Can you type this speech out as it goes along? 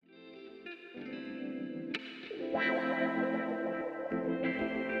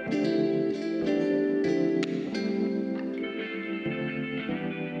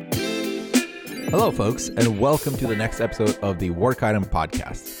Hello, folks, and welcome to the next episode of the Work Item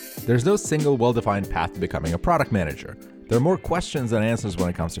Podcast. There's no single well-defined path to becoming a product manager. There are more questions than answers when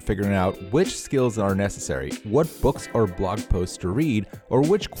it comes to figuring out which skills are necessary, what books or blog posts to read, or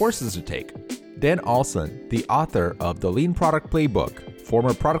which courses to take. Dan Olsen, the author of The Lean Product Playbook,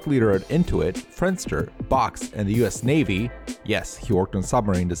 former product leader at Intuit, Friendster, Box, and the US Navy, yes, he worked on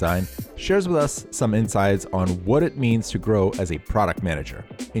submarine design, shares with us some insights on what it means to grow as a product manager.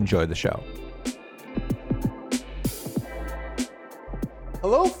 Enjoy the show.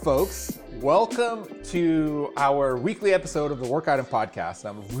 Hello, folks. Welcome to our weekly episode of the Work Item Podcast.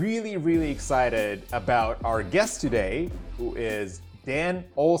 I'm really excited about our guest today, who is Dan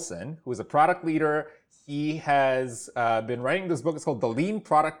Olsen, who is a product leader. He has been writing this book. It's called The Lean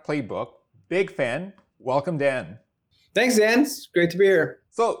Product Playbook. Big fan. Welcome, Dan. Thanks, Dan. It's great to be here.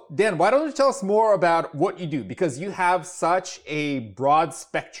 So, Dan, why don't you tell us more about what you do? Because you have such a broad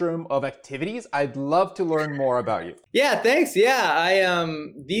spectrum of activities. I'd love to learn more about you. Yeah, thanks. Yeah, I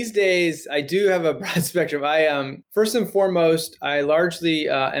these days I do have a broad spectrum. I first and foremost, I largely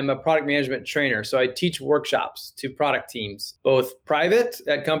am a product management trainer. So I teach workshops to product teams, both private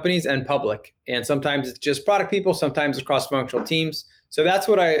at companies and public. And sometimes it's just product people, sometimes it's cross-functional teams. So that's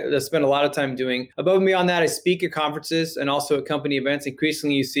what I spend a lot of time doing. Above and beyond that, I speak at conferences and also at company events.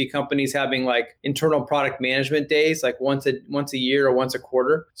 Increasingly, you see companies having like internal product management days, like once a year or once a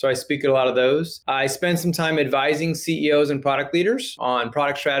quarter. So I speak at a lot of those. I spend some time advising CEOs and product leaders on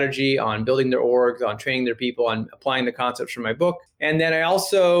product strategy, on building their orgs, on training their people, on applying the concepts from my book. And then I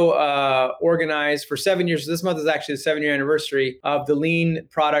also organize for 7 years. This month is actually the 7-year anniversary of the Lean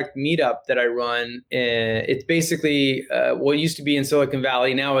Product Meetup that I run. It's basically what used to be in Silicon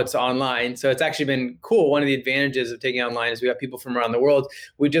Valley. Now it's online. So it's actually been cool. One of the advantages of taking online is we have people from around the world.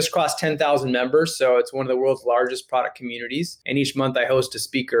 We just crossed 10,000 members. So it's one of the world's largest product communities. And each month I host a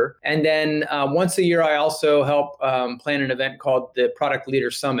speaker. And then once a year, I also help plan an event called the Product Leader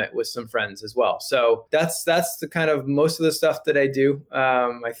Summit with some friends as well. So that's the kind of most of the stuff that I do.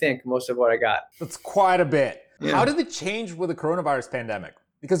 I think most of what I got. That's quite a bit. Yeah. How did it change with the coronavirus pandemic?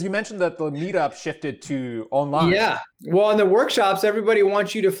 Because you mentioned that the meetup shifted to online. Yeah. Well, in the workshops, everybody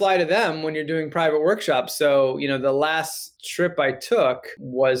wants you to fly to them when you're doing private workshops. So, the last trip I took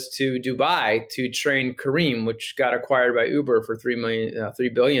was to Dubai to train Kareem, which got acquired by Uber for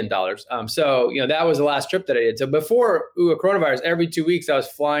 $3 billion. So, that was the last trip that I did. So before coronavirus, every 2 weeks, I was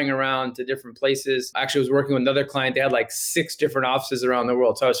flying around to different places. I actually was working with another client. They had like 6 different offices around the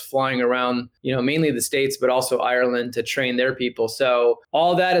world. So I was flying around, mainly the States, but also Ireland to train their people. So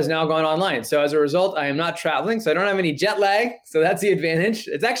all that has now gone online. So as a result, I am not traveling. So I don't have any jet lag. So that's the advantage.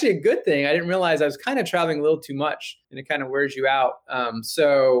 It's actually a good thing. I didn't realize I was kind of traveling a little too much, and it kind of wears you out.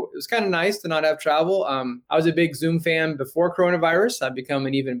 So it was kind of nice to not have travel. I was a big Zoom fan before coronavirus. I've become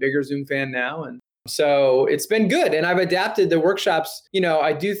an even bigger Zoom fan now. And so it's been good. And I've adapted the workshops.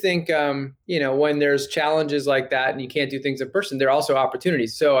 I do think, when there's challenges like that and you can't do things in person, there are also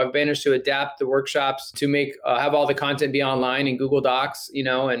opportunities. So I've managed to adapt the workshops to make, have all the content be online in Google Docs,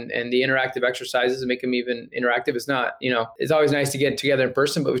 and the interactive exercises and make them even interactive. It's not, it's always nice to get together in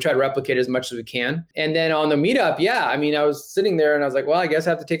person, but we try to replicate as much as we can. And then on the meetup, I was sitting there and I was like, well, I guess I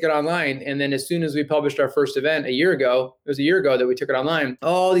have to take it online. And then as soon as we published our first event it was a year ago that we took it online,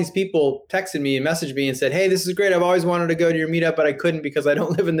 all these people texted me and messaged me and said, hey, this is great. I've always wanted to go to your meetup, but I couldn't because I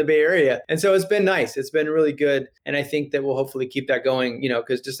don't live in the Bay Area. And so it's been nice. It's been really good. And I think that we'll hopefully keep that going,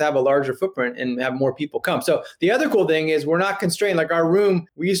 because just have a larger footprint and have more people come. So the other cool thing is we're not constrained. Like our room,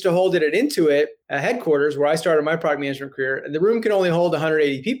 we used to hold it at Intuit headquarters where I started my product management career. And the room can only hold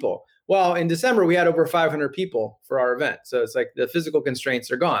 180 people. Well, in December, we had over 500 people for our event. So it's like the physical constraints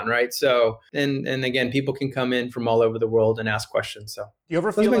are gone, right? So, and again, people can come in from all over the world and ask questions. So, do you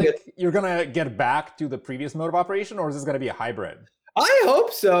ever feel like you're going to get back to the previous mode of operation, or is this going to be a hybrid? I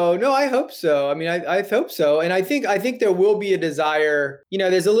hope so. No, I hope so. I mean, I hope so. And I think there will be a desire,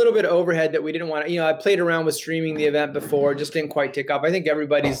 there's a little bit of overhead that we didn't want to, I played around with streaming the event before, just didn't quite take off. I think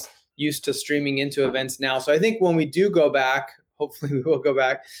everybody's used to streaming into events now. So I think when we do go back, hopefully we will go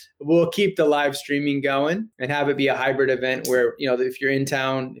back, we'll keep the live streaming going and have it be a hybrid event where, if you're in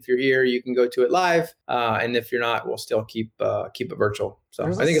town, if you're here, you can go to it live. And if you're not, we'll still keep it virtual. So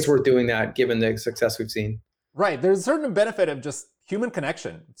I think it's worth doing that given the success we've seen. Right. There's a certain benefit of just human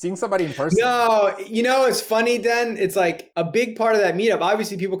connection, seeing somebody in person. No, it's funny, Dan. It's like a big part of that meetup.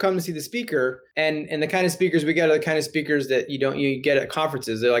 Obviously, people come to see the speaker, and the kind of speakers we get are the kind of speakers that you get at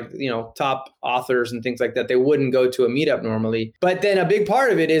conferences. They're like, top authors and things like that. They wouldn't go to a meetup normally. But then a big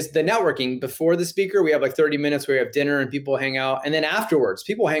part of it is the networking. Before the speaker, we have like 30 minutes where we have dinner and people hang out. And then afterwards,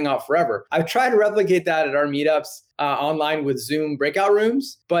 people hang out forever. I've tried to replicate that at our meetups. Online with Zoom breakout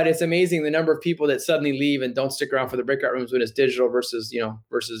rooms, but it's amazing the number of people that suddenly leave and don't stick around for the breakout rooms when it's digital versus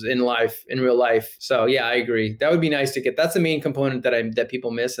in real life. So yeah, I agree. That would be nice to get. That's the main component that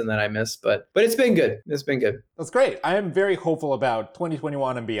people miss and that I miss. But it's been good. It's been good. That's great. I am very hopeful about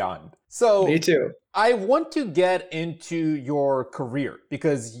 2021 and beyond. So me too. I want to get into your career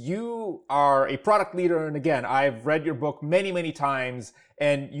because you are a product leader. And again, I've read your book many, many times,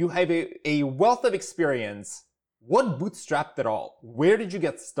 and you have a wealth of experience. What bootstrapped it all? Where did you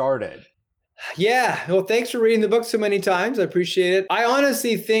get started? Yeah, well, thanks for reading the book so many times. I appreciate it. I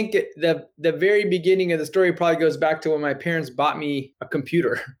honestly think the very beginning of the story probably goes back to when my parents bought me a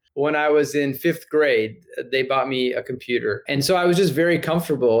computer. When I was in 5th grade, they bought me a computer. And so I was just very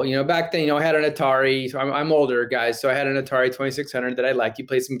comfortable. Back then, I had an Atari. So I'm older, guys. So I had an Atari 2600 that I liked. You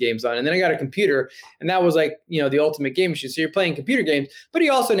played some games on. And then I got a computer. And that was like, the ultimate game machine. So you're playing computer games. But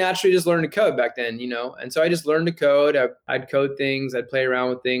you also naturally just learned to code back then, And so I just learned to code. I'd code things. I'd play around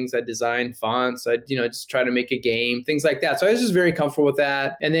with things. I'd design fonts. I'd, just try to make a game, things like that. So I was just very comfortable with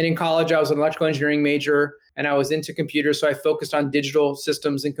that. And then in college, I was an electrical engineering major. And I was into computers, so I focused on digital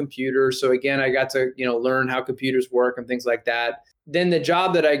systems and computers. So again, I got to learn how computers work and things like that. Then the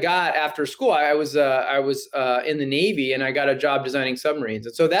job that I got after school, I was in the Navy, and I got a job designing submarines.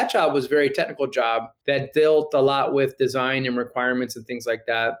 And so that job was a very technical job that dealt a lot with design and requirements and things like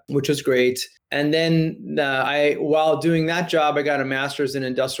that, which was great. And then while doing that job, I got a master's in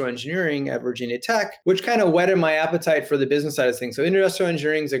industrial engineering at Virginia Tech, which kind of whetted my appetite for the business side of things. So industrial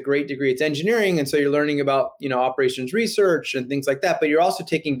engineering is a great degree. It's engineering. And so you're learning about, operations research and things like that. But you're also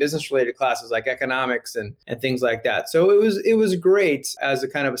taking business related classes like economics and things like that. So it was great as a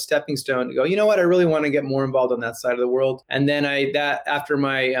kind of a stepping stone to go, you know what, I really want to get more involved on that side of the world. And then after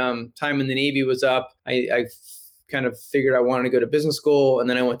my time in the Navy was up, I kind of figured I wanted to go to business school. And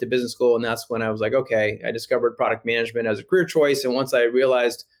then I went to business school. And that's when I was like, okay, I discovered product management as a career choice. And once I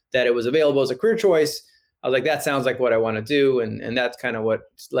realized that it was available as a career choice, I was like, that sounds like what I want to do. And that's kind of what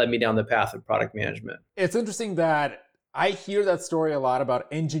led me down the path of product management. It's interesting that I hear that story a lot about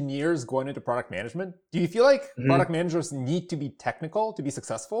engineers going into product management. Do you feel like product managers need to be technical to be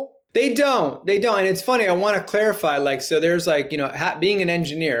successful? They don't. And it's funny. I want to clarify, so there's being an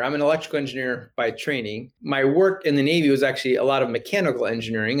engineer, I'm an electrical engineer by training. My work in the Navy was actually a lot of mechanical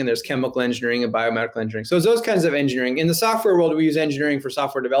engineering, and there's chemical engineering and biomedical engineering. So it's those kinds of engineering. In the software world, we use engineering for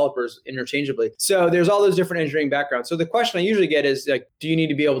software developers interchangeably. So there's all those different engineering backgrounds. So the question I usually get is do you need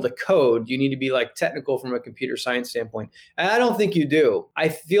to be able to code? Do you need to be technical from a computer science standpoint? And I don't think you do. I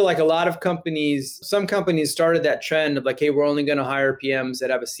feel like a lot of some companies started that trend of hey, we're only going to hire PMs that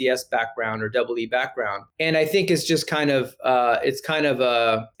have a CS background or EE background. And I think it's just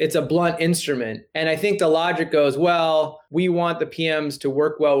it's a blunt instrument. And I think the logic goes, well, we want the PMs to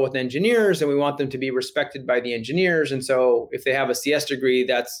work well with engineers and we want them to be respected by the engineers. And so if they have a CS degree,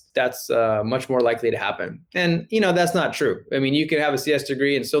 that's much more likely to happen. And, that's not true. I mean, you can have a CS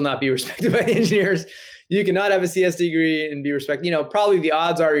degree and still not be respected by the engineers. You cannot have a CS degree and be respected. Probably the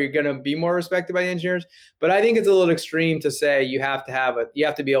odds are you're going to be more respected by the engineers. But I think it's a little extreme to say you have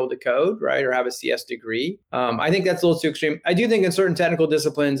to be able to code, right, or have a CS degree. I think that's a little too extreme. I do think in certain technical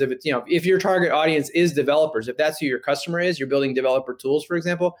disciplines, if your target audience is developers, if that's who your customer is, you're building developer tools, for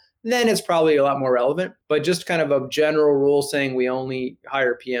example, then it's probably a lot more relevant. But just kind of a general rule saying we only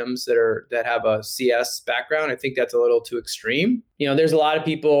hire PMs that have a CS background, I think that's a little too extreme. There's a lot of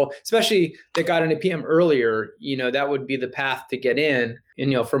people, especially that got into PM earlier, that would be the path to get in.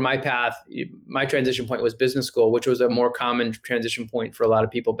 And, for my path, my transition point was business school, which was a more common transition point for a lot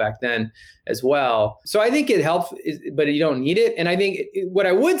of people back then as well. So I think it helps, but you don't need it. And I think what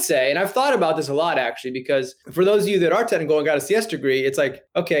I would say, and I've thought about this a lot actually, because for those of you that are technical and got a CS degree, it's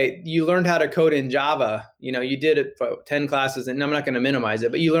okay, you learned how to code in Java. You did it for 10 classes, and I'm not going to minimize it,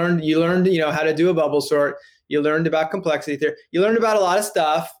 but you learned, how to do a bubble sort. You learned about complexity theory. You learned about a lot of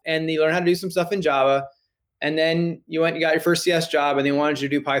stuff, and you learned how to do some stuff in Java. And then you got your first CS job, and they wanted you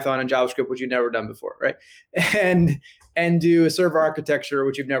to do Python and JavaScript, which you'd never done before, right? And do a server architecture,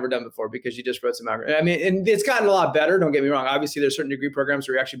 which you've never done before because you just wrote some algorithm. I mean, and it's gotten a lot better. Don't get me wrong. Obviously, there's certain degree programs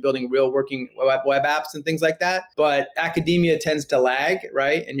where you're actually building real working web apps and things like that. But academia tends to lag,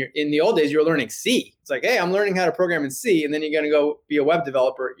 right? And in the old days, you were learning C. It's like, hey, I'm learning how to program in C, and then you're going to go be a web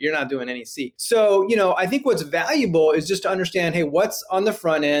developer. You're not doing any C. So, I think what's valuable is just to understand, hey, what's on the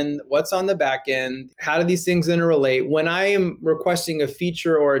front end, what's on the back end, how do these things interrelate? When I am requesting a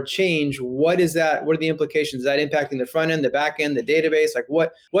feature or a change, what is that? What are the implications? Is that impacting the front end, the back end, the database? Like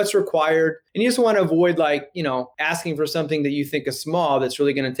what's required? And you just want to avoid asking for something that you think is small that's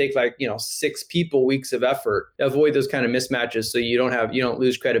really going to take 6 people weeks of effort. Avoid those kind of mismatches so you don't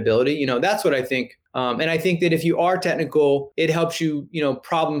lose credibility. That's what I think. And I think that if you are technical, it helps you,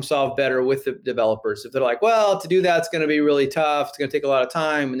 problem solve better with the developers. If they're like, well, to do that, it's going to be really tough. It's going to take a lot of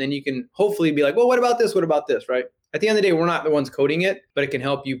time. And then you can hopefully be like, well, what about this? What about this? Right? At the end of the day, we're not the ones coding it, but it can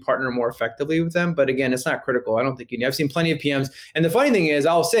help you partner more effectively with them. But again, it's not critical. I don't think you need. I've seen plenty of PMs. And the funny thing is,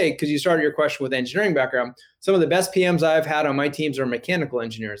 I'll say, because you started your question with engineering background, some of the best PMs I've had on my teams are mechanical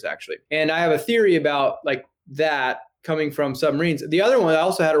engineers, actually. And I have a theory about that coming from submarines. The other one, I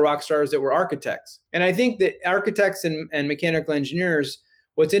also had a rock stars that were architects. And I think that architects and mechanical engineers,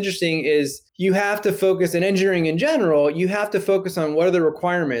 what's interesting is you have to focus, in engineering in general, you have to focus on what are the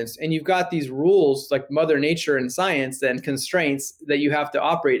requirements. And you've got these rules like Mother Nature and science and constraints that you have to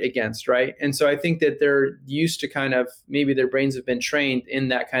operate against, right? And so I think that they're used to maybe their brains have been trained in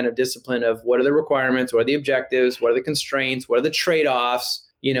that kind of discipline of what are the requirements, what are the objectives, what are the constraints, what are the trade-offs,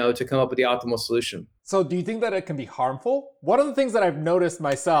 to come up with the optimal solution. So do you think that it can be harmful? One of the things that I've noticed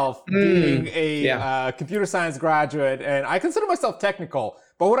myself being a computer science graduate, and I consider myself technical,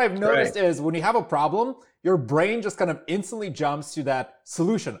 but what I've noticed is when you have a problem, your brain just kind of instantly jumps to that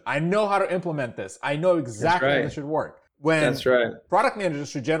solution. I know how to implement this. I know exactly how this should work. When product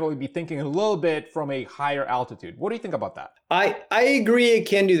managers should generally be thinking a little bit from a higher altitude. What do you think about that? I agree it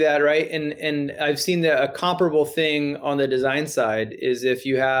can do that, right? And I've seen a comparable thing on the design side is if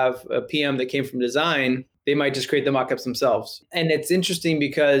you have a PM that came from design, they might just create the mockups themselves. And it's interesting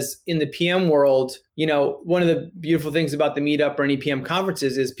because in the PM world, one of the beautiful things about the meetup or any PM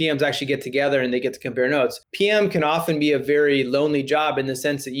conferences is PMs actually get together and they get to compare notes. PM can often be a very lonely job in the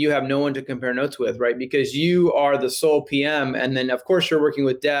sense that you have no one to compare notes with, right? Because you are the sole PM. And then of course you're working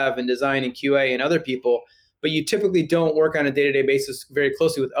with dev and design and QA and other people, but you typically don't work on a day-to-day basis very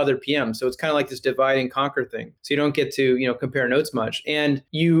closely with other PMs. So it's kind of like this divide and conquer thing. So you don't get to, compare notes much. And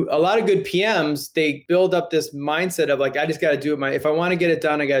a lot of good PMs, they build up this mindset of I just got to do it. If I want to get it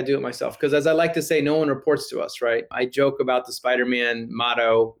done, I got to do it myself. Because as I like to say, no one reports to us, right? I joke about the Spider-Man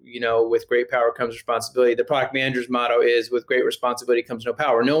motto, with great power comes responsibility. The product manager's motto is with great responsibility comes no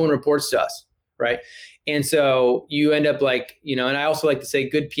power. No one reports to us, right? And so you end up and I also like to say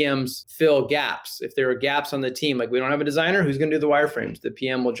good PMs fill gaps. If there are gaps on the team, we don't have a designer, who's going to do the wireframes? The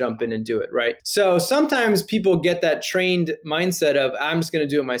PM will jump in and do it, right? So sometimes people get that trained mindset of I'm just going to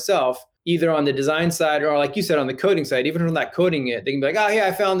do it myself, either on the design side or like you said, on the coding side. Even if they're not coding it, they can be like, oh, yeah,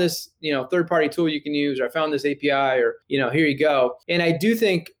 I found this, third-party tool you can use, or I found this API, or, here you go. And I do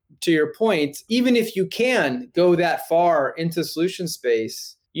think, to your point, even if you can go that far into solution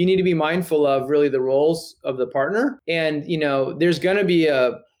space, you need to be mindful of really the roles of the partner. And, there's going to be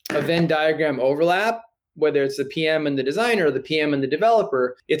a Venn diagram overlap, whether it's the PM and the designer or the PM and the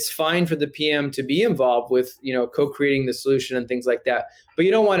developer. It's fine for the PM to be involved with, co-creating the solution and things like that. But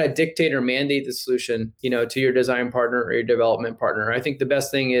you don't want to dictate or mandate the solution, to your design partner or your development partner. I think the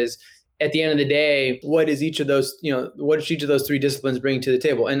best thing is, at the end of the day, what is each of those 3 disciplines bringing to the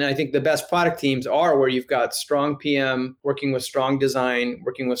table? And I think the best product teams are where you've got strong PM working with strong design,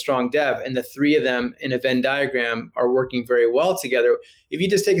 working with strong dev, and the 3 of them in a Venn diagram are working very well together. If you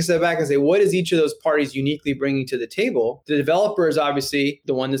just take a step back and say, what is each of those parties uniquely bringing to the table? The developer is obviously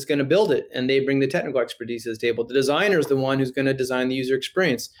the one that's going to build it, and they bring the technical expertise to the table. The designer is the one who's going to design the user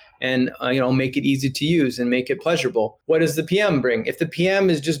experience and make it easy to use and make it pleasurable. What does the PM bring? If the PM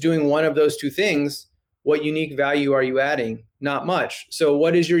is just doing one of those 2 things, what unique value are you adding? Not much. So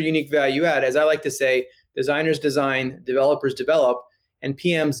what is your unique value add? As I like to say, designers design, developers develop, and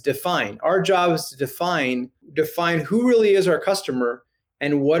PMs define. Our job is to define who really is our customer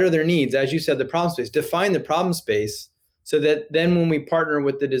and what are their needs. As you said, the problem space. Define the problem space so that then when we partner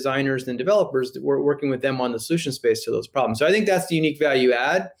with the designers and developers, we're working with them on the solution space to those problems. So I think that's the unique value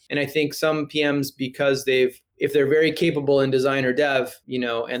add. And I think some PMs, because if they're very capable in design or dev,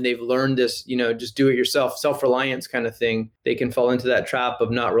 and they've learned this, just do it yourself, self-reliance kind of thing, they can fall into that trap of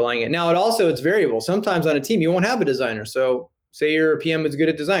not relying it. Now, it's variable. Sometimes on a team, you won't have a designer. So say your PM is good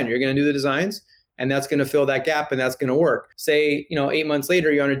at design, you're going to do the designs, and that's going to fill that gap, and that's going to work. Say, 8 months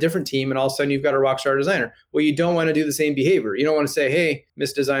later, you're on a different team, and all of a sudden you've got a rock star designer. Well, you don't want to do the same behavior. You don't want to say, hey,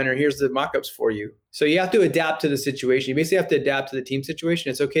 Miss Designer, here's the mockups for you. So you have to adapt to the situation. You basically have to adapt to the team situation.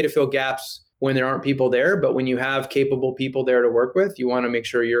 It's okay to fill gaps when there aren't people there. But when you have capable people there to work with, you want to make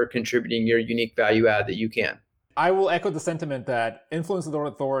sure you're contributing your unique value add that you can. I will echo the sentiment that influence with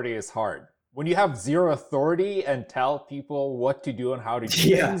authority is hard. When you have zero authority and tell people what to do and how to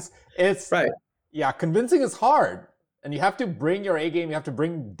do things, it's right. Yeah, convincing is hard. And you have to bring your A game, you have to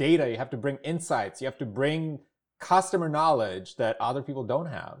bring data, you have to bring insights, you have to bring customer knowledge that other people don't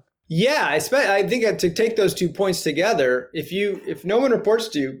have. Yeah, I think to take those 2 points together, if no one reports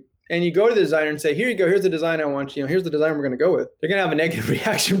to you and you go to the designer and say, here you go, here's the design I want, here's the design we're going to go with, they're going to have a negative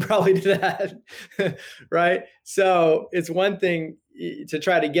reaction probably to that, right? So it's one thing to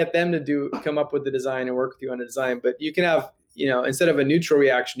try to get them to come up with the design and work with you on a design, but you can have, instead of a neutral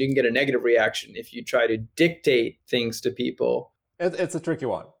reaction, you can get a negative reaction if you try to dictate things to people. It's a tricky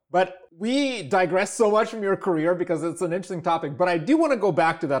one. But we digress so much from your career because it's an interesting topic. But I do want to go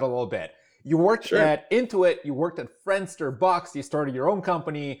back to that a little bit. You worked at Intuit, you worked at Friendster, Box, you started your own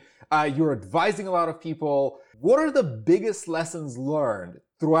company, you're advising a lot of people. What are the biggest lessons learned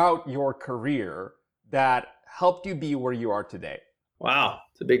throughout your career that helped you be where you are today? Wow,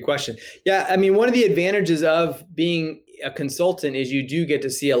 it's a big question. Yeah, I mean, one of the advantages of being a consultant is you do get to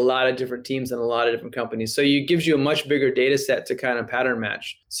see a lot of different teams and a lot of different companies. So it gives you a much bigger data set to kind of pattern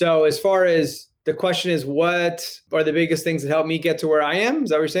match. So as far as the question is, what are the biggest things that helped me get to where I am?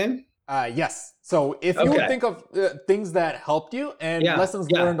 Is that what you're saying? Yes. So if you would think of things that helped you and lessons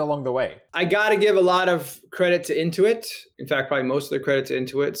learned along the way. I got to give a lot of credit to Intuit. In fact, probably most of the credit to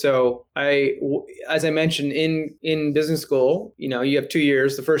Intuit. So as I mentioned, in business school, you have 2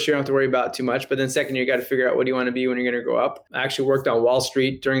 years. The first year you don't have to worry about too much, but then second year you got to figure out what do you want to be when you're going to grow up. I actually worked on Wall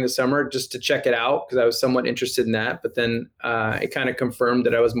Street during the summer just to check it out because I was somewhat interested in that. But then it kind of confirmed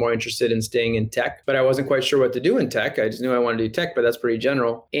that I was more interested in staying in tech, but I wasn't quite sure what to do in tech. I just knew I wanted to do tech, but that's pretty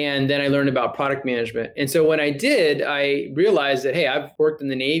general. And then I learned about product management. And so when I did, I realized that, hey, I've worked in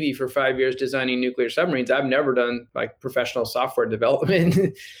the Navy for 5 years designing nuclear submarines. I've never done like professional software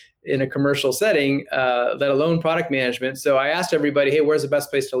development in a commercial setting, let alone product management. So I asked everybody, hey, where's the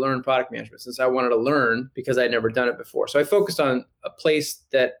best place to learn product management? Since I wanted to learn because I'd never done it before. So I focused on a place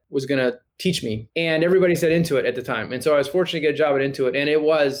that was going to teach me. And everybody said Intuit at the time. And so I was fortunate to get a job at Intuit.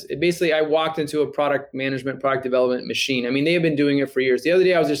 And basically I walked into a product management, product development machine. I mean, they have been doing it for years. The other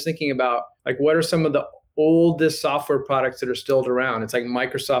day I was just thinking about like, what are some of the oldest software products that are still around? It's like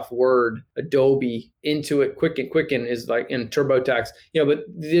Microsoft Word, Adobe, Intuit, Quicken is like in TurboTax, but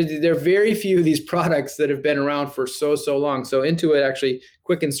there are very few of these products that have been around for so long. So Intuit actually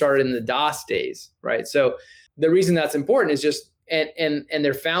Quicken started in the DOS days, right? So the reason that's important is just and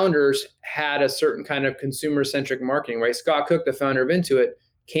their founders had a certain kind of consumer-centric marketing, right? Scott Cook, the founder of Intuit,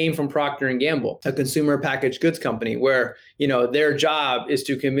 came from Procter & Gamble, a consumer packaged goods company where, their job is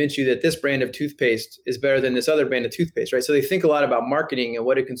to convince you that this brand of toothpaste is better than this other brand of toothpaste, right? So they think a lot about marketing and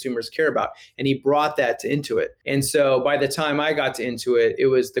what do consumers care about. And he brought that to Intuit. And so by the time I got to Intuit, it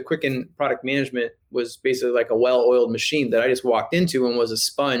was the Quicken product management was basically like a well-oiled machine that I just walked into and was a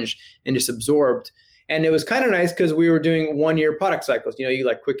sponge and just absorbed. And it was kind of nice because we were doing 1 year product cycles. You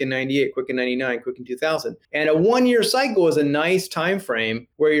like Quicken 98, Quicken 99, Quicken 2000. And a 1 year cycle is a nice time frame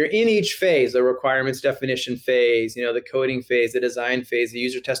where you're in each phase, the requirements definition phase, the coding phase, the design phase, the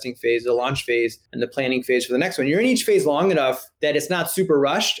user testing phase, the launch phase, and the planning phase for the next one. You're in each phase long enough that it's not super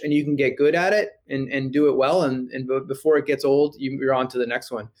rushed and you can get good at it and do it well. And before it gets old, you're on to the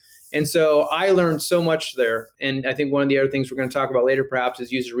next one. And so I learned so much there. And I think one of the other things we're going to talk about later perhaps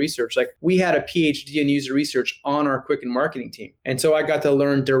is user research. Like we had a PhD in user research on our Quicken marketing team. And so I got to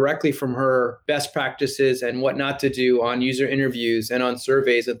learn directly from her best practices and what not to do on user interviews and on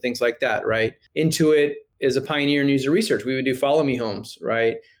surveys and things like that, right? Intuit is a pioneer in user research. We would do follow me homes,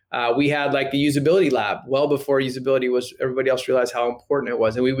 right? We had like the usability lab well before usability was, everybody else realized how important it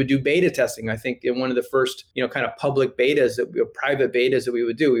was. And we would do beta testing. I think in one of the first, kind of public betas, private betas that we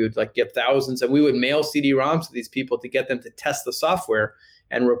would do, we would like get thousands and we would mail CD-ROMs to these people to get them to test the software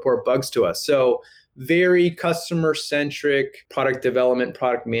and report bugs to us. So very customer-centric product development,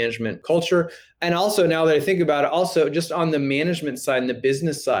 product management culture. And also now that I think about it, also just on the management side and the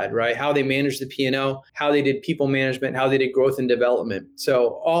business side, right? How they manage the P&L, how they did people management, how they did growth and development.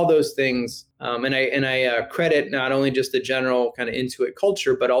 So all those things. And I credit not only just the general kind of Intuit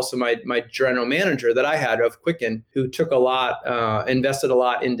culture, but also my general manager that I had of Quicken, who took a lot, invested a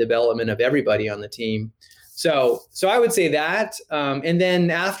lot in development of everybody on the team. So I would say that. And then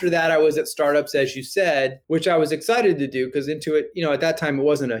after that, I was at startups, as you said, which I was excited to do because Intuit, at that time, it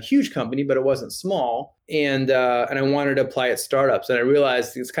wasn't a huge company, but it wasn't small. And I wanted to apply at startups. And I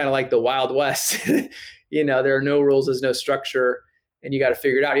realized it's kind of like the Wild West. There are no rules, there's no structure. and you got to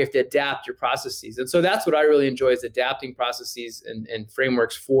figure it out. You have to adapt your processes. And so that's what I really enjoy, is adapting processes and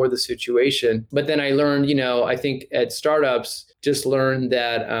frameworks for the situation. But then I learned, I think at startups, just learned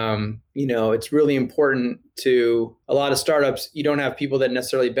that, it's really important to a lot of startups. You don't have people that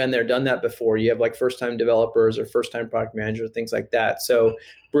necessarily been there, done that before. You have like first-time developers or first-time product managers, things like that. So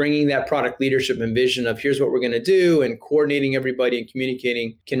bringing that product leadership and vision of here's what we're going to do, and coordinating everybody and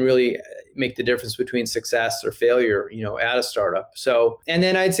communicating can really make the difference between success or failure, at a startup. So, and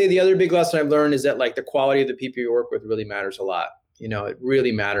then I'd say the other big lesson I've learned is that like the quality of the people you work with really matters a lot. It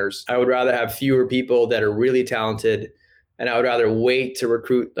really matters. I would rather have fewer people that are really talented, and I would rather wait to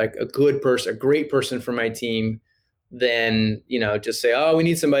recruit like a great person for my team than, just say, oh, we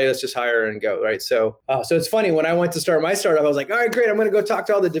need somebody, let's just hire and go, right? So it's funny, when I went to start my startup, I was like, all right, great, I'm going to go talk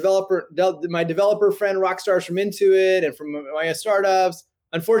to all my developer friend rock stars from Intuit and from my startups.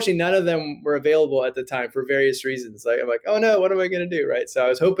 Unfortunately, none of them were available at the time for various reasons. I'm like, oh no, what am I going to do, right? So I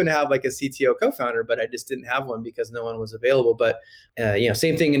was hoping to have like a CTO co-founder, but I just didn't have one because no one was available. But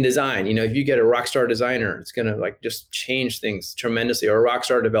same thing in design. If you get a rock star designer, it's going to like just change things tremendously. Or a rock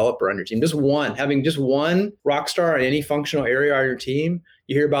star developer on your team, having just one rock star in any functional area on your team.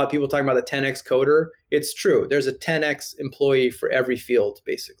 You hear about people talking about the 10x coder. It's true. There's a 10x employee for every field,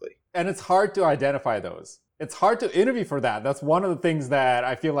 basically. And it's hard to identify those. It's hard to interview for that. That's one of the things that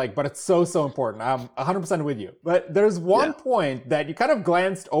I feel like, but it's so important. I'm 100% with you. But there's one point that you kind of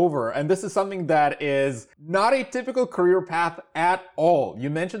glanced over, and this is something that is not a typical career path at all. You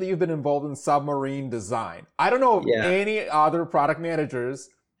mentioned that you've been involved in submarine design. I don't know of any other product managers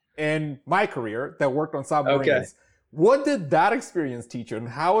in my career that worked on submarines. Okay. What did that experience teach you, and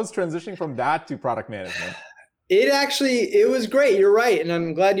how was transitioning from that to product management? It was great. You're right. And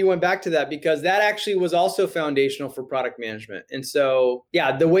I'm glad you went back to that, because that actually was also foundational for product management. And so,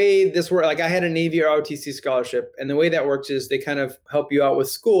 the way this worked, like I had a Navy ROTC scholarship, and the way that works is they kind of help you out with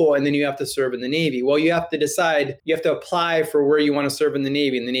school, and then you have to serve in the Navy. Well, you have to decide, you have to apply for where you want to serve in the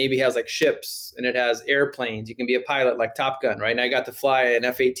Navy. And the Navy has like ships, and it has airplanes. You can be a pilot like Top Gun, right? And I got to fly an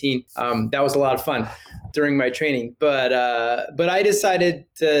F-18. That was a lot of fun during my training. But I decided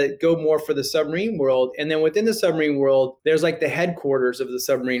to go more for the submarine world. And then within the submarine world, there's like the headquarters of the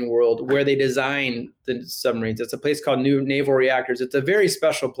submarine world where they design the submarines. It's a place called New Naval Reactors. It's a very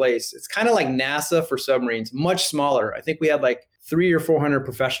special place. It's kind of like NASA for submarines, much smaller. I think we had like 300 or 400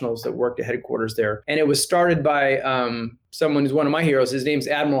 professionals that worked at headquarters there. And it was started by someone who's one of my heroes. His name's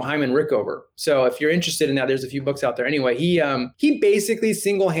Admiral Hyman Rickover. So if you're interested in that, there's a few books out there. Anyway, he basically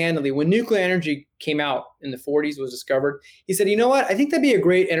single-handedly, when nuclear energy came out in the 40s, was discovered, he said, you know what? I think that'd be a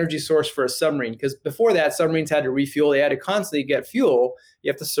great energy source for a submarine, because before that, submarines had to refuel. They had to constantly get fuel.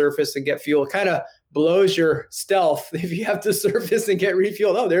 You have to surface and get fuel. It kind of blows your stealth if you have to surface and get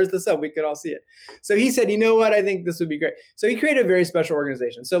refueled. Oh, there's the sub. We could all see it. So he said, you know what? I think this would be great. So he created a very special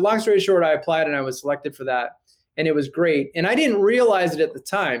organization. So long story short, I applied and I was selected for that. And it was great. And I didn't realize it at the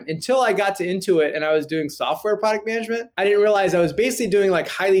time until I got to Intuit and I was doing software product management. I didn't realize I was basically doing like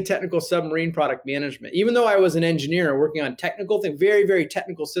highly technical submarine product management. Even though I was an engineer working on technical things, very, very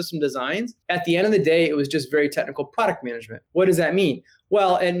technical system designs, at the end of the day, it was just very technical product management. What does that mean?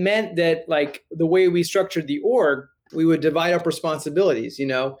 Well, it meant that like the way we structured the org, we would divide up responsibilities,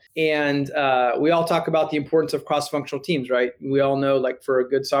 and we all talk about the importance of cross-functional teams, right? We all know, like for a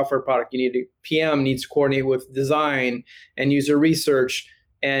good software product, PM needs to coordinate with design and user research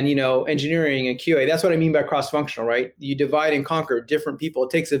and, engineering and QA. That's what I mean by cross-functional, right? You divide and conquer different people. It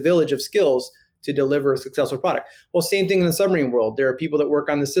takes a village of skills to deliver a successful product. Well, same thing in the submarine world. There are people that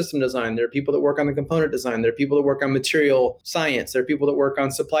work on the system design. There are people that work on the component design. There are people that work on material science. There are people that work on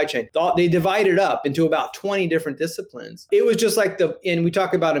supply chain. They divided up into about 20 different disciplines. It was just like and we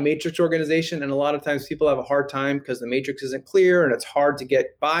talk about a matrix organization, and a lot of times people have a hard time because the matrix isn't clear and it's hard to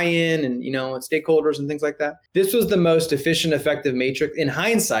get buy-in and, and stakeholders and things like that. This was the most efficient, effective matrix. In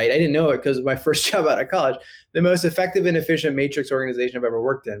hindsight, I didn't know it because of my first job out of college, the most effective and efficient matrix organization I've ever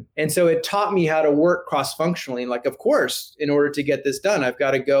worked in. And so it taught me how to work cross-functionally. Like, of course, in order to get this done, I've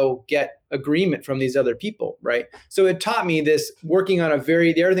got to go get agreement from these other people, right? So it taught me this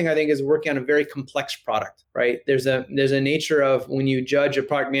the other thing I think is working on a very complex product, right? There's a nature of when you judge a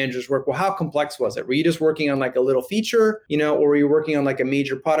product manager's work, well, how complex was it? Were you just working on like a little feature, or were you working on like a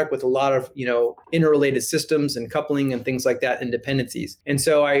major product with a lot of, interrelated systems and coupling and things like that and dependencies? And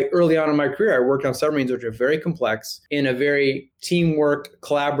so early on in my career, I worked on submarines, which are very complex in a very teamwork,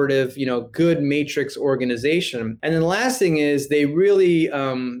 collaborative, good matrix organization. And then the last thing is they really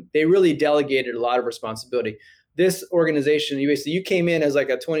delegated a lot of responsibility. this organization, you came in as like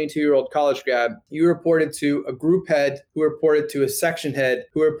a 22-year-old college grad. You reported to a group head who reported to a section head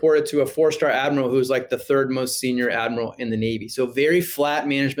who reported to a 4-star admiral who's like the third most senior admiral in the Navy. So very flat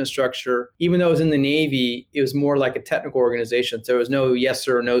management structure. Even though it was in the Navy, it was more like a technical organization. So there was no yes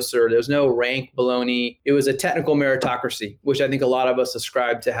sir, no sir. There was no rank baloney. It was a technical meritocracy, which I think a lot of us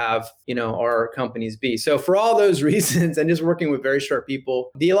ascribe to have, our companies be. So for all those reasons, and just working with very sharp people,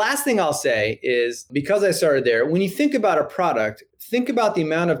 the last thing I'll say is, because I started there, when you think about a product, think about the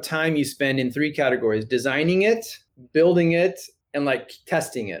amount of time you spend in 3 categories: designing it, building it, and like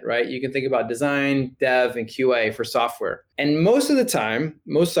testing it, right? You can think about design, dev, and QA for software. And most of the time,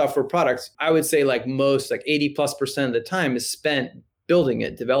 most software products, I would say like 80+% of the time is spent building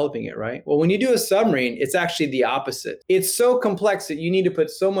it, developing it, right? Well, when you do a submarine, it's actually the opposite. It's so complex that you need to put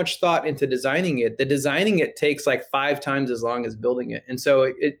so much thought into designing it. The designing it takes like 5 times as long as building it. And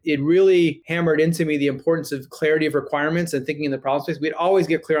so it really hammered into me the importance of clarity of requirements and thinking in the problem space. We'd always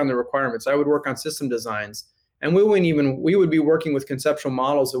get clear on the requirements. I would work on system designs. And we would be working with conceptual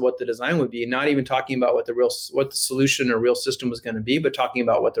models of what the design would be, not even talking about what the solution or real system was going to be, but talking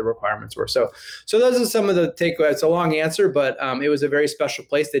about what the requirements were. So those are some of the takeaways. It's a long answer, but it was a very special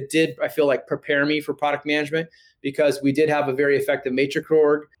place that did, I feel like, prepare me for product management, because we did have a very effective matrix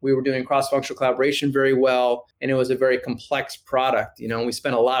org. We were doing cross-functional collaboration very well, and it was a very complex product. And we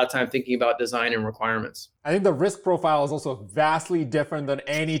spent a lot of time thinking about design and requirements. I think the risk profile is also vastly different than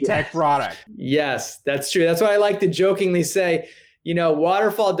any tech product. Yes, that's true. That's why I like to jokingly say,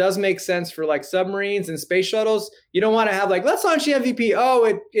 waterfall does make sense for like submarines and space shuttles. You don't want to have like, let's launch the MVP.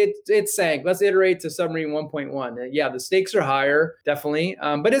 Oh, it sank. Let's iterate to submarine 1.1. Yeah, the stakes are higher, definitely.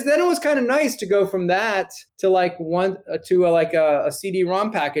 But then it was kind of nice to go from that to like a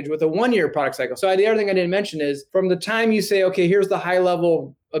CD-ROM package with a 1-year product cycle. So the other thing I didn't mention is, from the time you say, okay, here's the high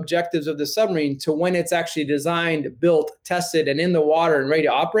level objectives of the submarine, to when it's actually designed, built, tested, and in the water and ready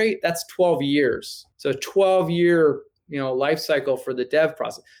to operate, that's 12 years. So 12-year life cycle for the dev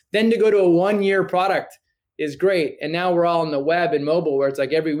process. Then to go to a 1-year product is great. And now we're all on the web and mobile, where it's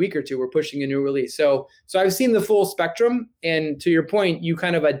like every week or two we're pushing a new release. So I've seen the full spectrum. And to your point, you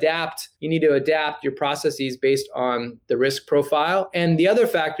kind of adapt. You need to adapt your processes based on the risk profile. And the other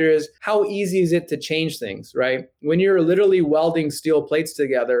factor is, how easy is it to change things, right? When you're literally welding steel plates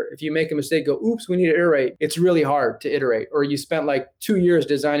together, if you make a mistake, go, oops, we need to iterate. It's really hard to iterate. Or you spent like 2 years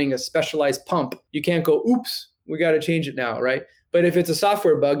designing a specialized pump. You can't go, oops, we got to change it now, right? But if it's a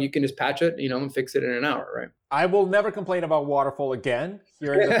software bug, you can just patch it, and fix it in an hour, right? I will never complain about waterfall again.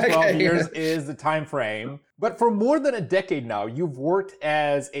 Hearing that 12 years is the time frame. But for more than a decade now, you've worked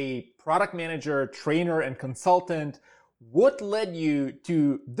as a product manager, trainer, and consultant. What led you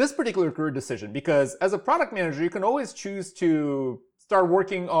to this particular career decision? Because as a product manager, you can always choose to start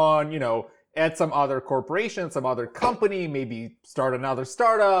working on, at some other corporation, some other company, maybe start another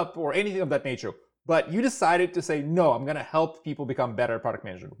startup or anything of that nature. But you decided to say, no, I'm going to help people become better at product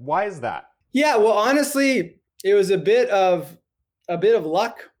management. Why is that? Yeah, well, honestly, it was a bit of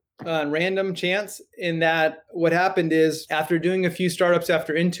luck on random chance, in that what happened is, after doing a few startups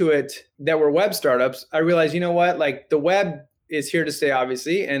after Intuit that were web startups, I realized, like, the web is here to stay,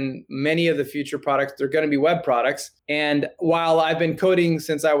 obviously, and many of the future products, they're going to be web products. And while I've been coding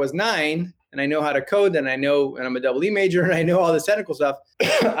since I was 9, and I know how to code, and I'm a double E major, and I know all this technical stuff,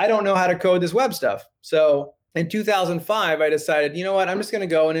 I don't know how to code this web stuff. So in 2005, I decided, you know what, I'm just going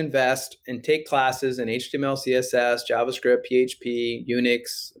to go and invest and take classes in HTML, CSS, JavaScript, PHP,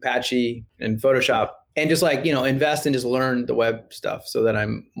 Unix, Apache, and Photoshop, and just invest and just learn the web stuff so that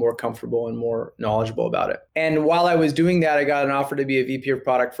I'm more comfortable and more knowledgeable about it. And while I was doing that, I got an offer to be a VP of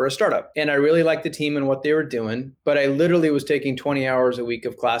product for a startup. And I really liked the team and what they were doing, but I literally was taking 20 hours a week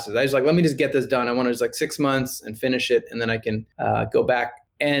of classes. I was like, let me just get this done. I want to just 6 months and finish it, and then I can go back.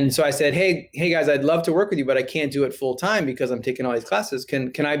 And so I said, hey guys, I'd love to work with you, but I can't do it full time because I'm taking all these classes.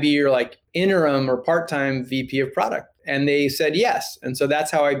 Can I be your interim or part-time VP of product? And they said yes. And so that's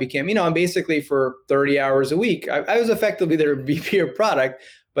how I became, I'm basically, for 30 hours a week, I was effectively their VP of product,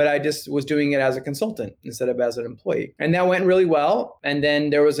 but I just was doing it as a consultant instead of as an employee. And that went really well. And then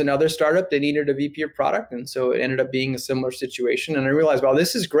there was another startup that needed a VP of product. And so it ended up being a similar situation. And I realized, well,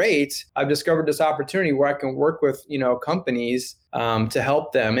 this is great. I've discovered this opportunity where I can work with, companies to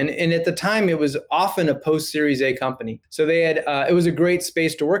help them. And at the time, it was often a post-Series A company. So they had, it was a great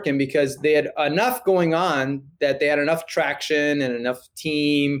space to work in, because they had enough going on that they had enough traction and enough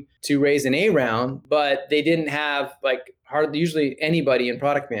team to raise an A round, but they didn't have hardly usually anybody in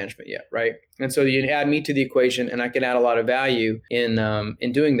product management yet, right? And so you add me to the equation, and I can add a lot of value in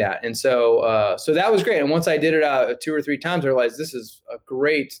doing that. And so so that was great. And once I did it 2 or 3 times, I realized this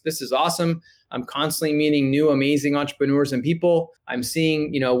is awesome. I'm constantly meeting new, amazing entrepreneurs and people. I'm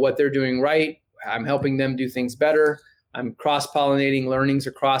seeing, what they're doing right. I'm helping them do things better. I'm cross-pollinating learnings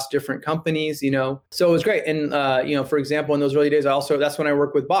across different companies, So it was great. And, for example, in those early days, that's when I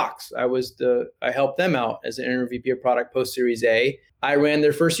worked with Box. I helped them out as an interim VP of product post-Series A. I ran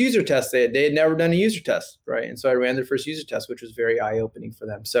their first user test. They had never done a user test, right? And so I ran their first user test, which was very eye-opening for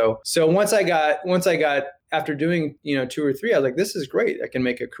them. So once I got after doing, 2 or 3, I was like, this is great. I can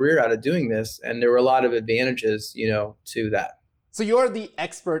make a career out of doing this. And there were a lot of advantages, to that. So you're the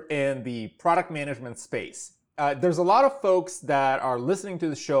expert in the product management space. There's a lot of folks that are listening to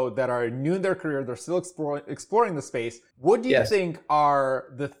the show that are new in their career. They're still exploring the space. What do you think are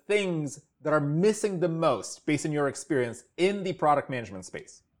the things that are missing the most based on your experience in the product management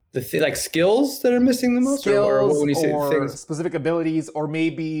space? Like skills that are missing the most? Skills when you say or things? specific abilities, or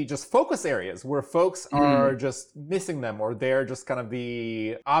maybe just focus areas where folks are just missing them, or they're just kind of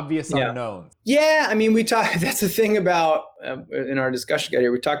the obvious unknowns. Yeah, I mean, that's the thing about, in our discussion here,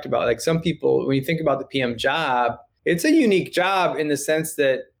 we talked about like some people, when you think about the PM job, it's a unique job in the sense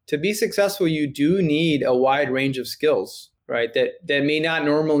that to be successful, you do need a wide range of skills, right? That may not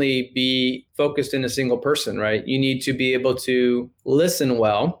normally be focused in a single person, right? You need to be able to listen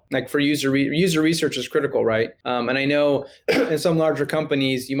well. Like for user research is critical, right? And I know in some larger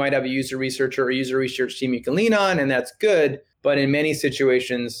companies, you might have a user researcher or user research team you can lean on, and that's good. But in many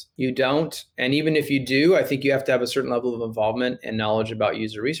situations, you don't. And even if you do, I think you have to have a certain level of involvement and knowledge about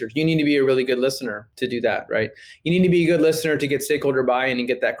user research. You need to be a really good listener to do that, right? You need to be a good listener to get stakeholder buy-in and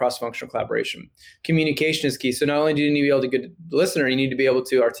get that cross-functional collaboration. Communication is key. So not only do you need to be able to be a good listener, you need to be able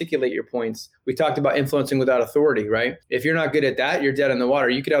to articulate your points. We talked about influencing without authority, right? If you're not good at that, you're dead in the water.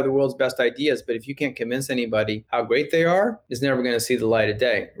 You could have the world's best ideas, but if you can't convince anybody how great they are, it's never going to see the light of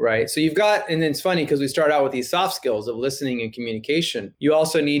day, right? So and it's funny because we start out with these soft skills of listening and communication. You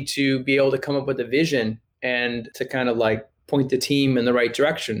also need to be able to come up with a vision and to kind of like point the team in the right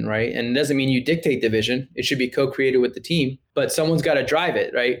direction, right? And it doesn't mean you dictate the vision. It should be co-created with the team, but someone's got to drive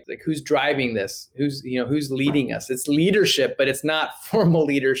it, right? Like who's driving this? Who's leading us? It's leadership, but it's not formal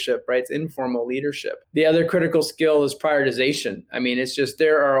leadership, right? It's informal leadership. The other critical skill is prioritization. I mean, it's just,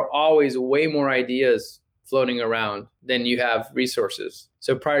 there are always way more ideas floating around than you have resources.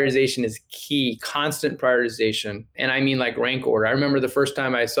 So prioritization is key, constant prioritization. And I mean like rank order. I remember the first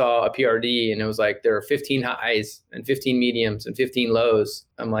time I saw a PRD and it was like there are 15 highs and 15 mediums and 15 lows.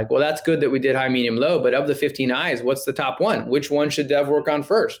 I'm like, well, that's good that we did high, medium, low, but of the 15 highs, what's the top one? Which one should dev work on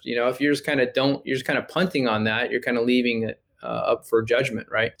first? If you're just kind of punting on that, you're kind of leaving it up for judgment,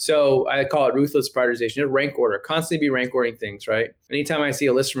 right? So I call it ruthless prioritization. Rank order, constantly be rank ordering things, right? Anytime I see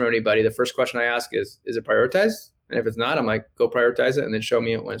a list from anybody, the first question I ask is it prioritized? And if it's not, I'm like, go prioritize it and then show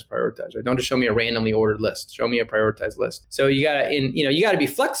me it when it's prioritized. Right? Don't just show me a randomly ordered list. Show me a prioritized list. So you gotta be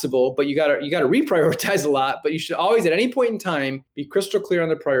flexible, but you gotta reprioritize a lot. But you should always, at any point in time, be crystal clear on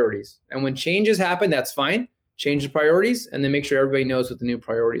the priorities. And when changes happen, that's fine. Change the priorities and then make sure everybody knows what the new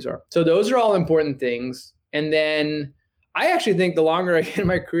priorities are. So those are all important things. And then I actually think the longer I get in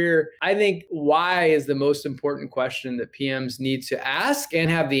my career, I think why is the most important question that PMs need to ask and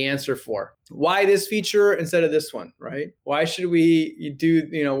have the answer for. Why this feature instead of this one, right? Why should we do,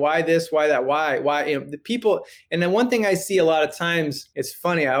 why this, why that, why, the people. And then one thing I see a lot of times, it's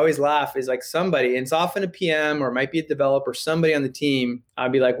funny, I always laugh, is like somebody, and it's often a PM or it might be a developer, somebody on the team, I'll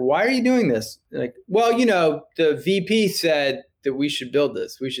be like, why are you doing this? Like, well, the VP said that we should build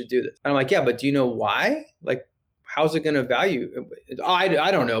this, we should do this. And I'm like, yeah, but do you know why? Like, how's it going to value? I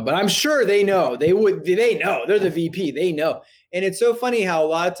don't know, but I'm sure they know. They know. They're the VP. They know. And it's so funny how a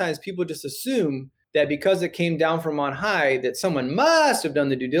lot of times people just assume that because it came down from on high, that someone must have done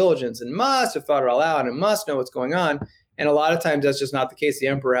the due diligence and must have thought it all out and must know what's going on. And a lot of times that's just not the case. The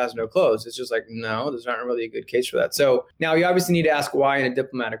emperor has no clothes. It's just like, no, there's not really a good case for that. So now you obviously need to ask why in a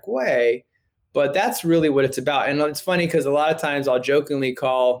diplomatic way. But that's really what it's about. And it's funny because a lot of times I'll jokingly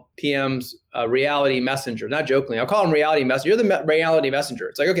call PMs a reality messenger. Not jokingly, I'll call them reality messenger. You're the reality messenger.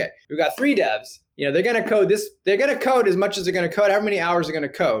 It's like, okay, we've got 3 devs. They're going to code this. They're going to code as much as they're going to code, however many hours they're going to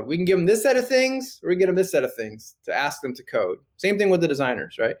code. We can give them this set of things, or we can give them this set of things to ask them to code. Same thing with the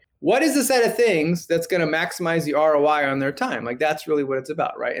designers, right? What is the set of things that's going to maximize the ROI on their time? Like that's really what it's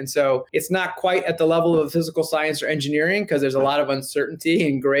about, right? And so it's not quite at the level of physical science or engineering because there's a lot of uncertainty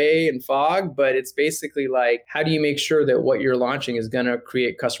and gray and fog, but it's basically like, how do you make sure that what you're launching is going to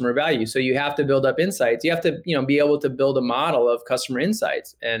create customer value? So you have to build up insights. You have to, be able to build a model of customer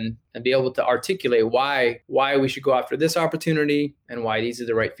insights. And and be able to articulate why we should go after this opportunity and why these are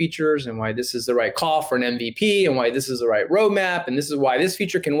the right features and why this is the right call for an MVP and why this is the right roadmap and this is why this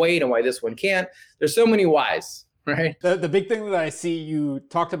feature can wait and why this one can't. There's so many whys, right? The big thing that I see, you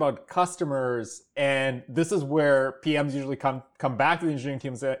talked about customers, and this is where PMs usually come back to the engineering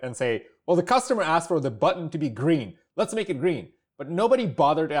teams and say, well, the customer asked for the button to be green. Let's make it green. But nobody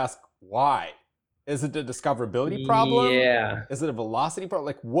bothered to ask why. Is it a discoverability problem? Yeah. Is it a velocity problem?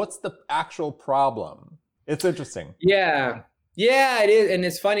 Like, what's the actual problem? It's interesting. Yeah. Yeah, it is. And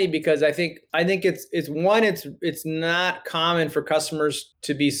it's funny because I think it's not common for customers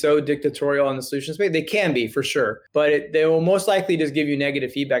to be so dictatorial on the solution space. They can be for sure, but they will most likely just give you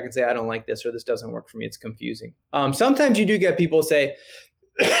negative feedback and say, I don't like this, or this doesn't work for me. It's confusing. Sometimes you do get people say,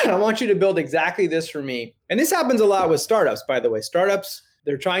 I want you to build exactly this for me. And this happens a lot with startups, by the way. Startups,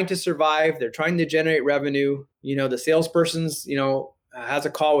 they're trying to survive. They're trying to generate revenue. The salesperson's, has a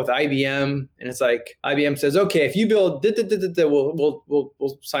call with IBM, and it's like IBM says, okay, if you build,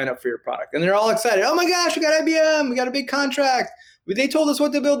 we'll sign up for your product. And they're all excited. Oh my gosh, we got IBM. We got a big contract. They told us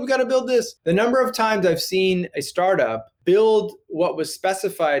what to build. We got to build this. The number of times I've seen a startup build what was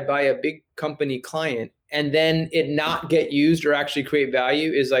specified by a big company client and then it not get used or actually create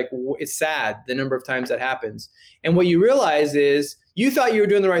value is like, it's sad the number of times that happens. And what you realize is you thought you were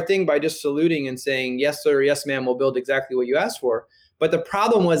doing the right thing by just saluting and saying, yes, sir, yes, ma'am, we'll build exactly what you asked for. But the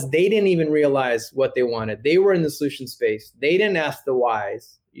problem was they didn't even realize what they wanted. They were in the solution space. They didn't ask the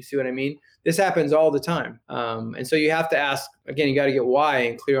whys. You see what I mean? This happens all the time. And so you have to ask, again, you got to get why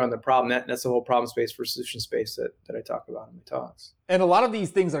and clear on the problem. That's the whole problem space for solution space that I talk about in my talks. And a lot of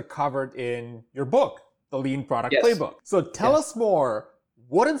these things are covered in your book, The Lean Product Yes. Playbook. So tell us more,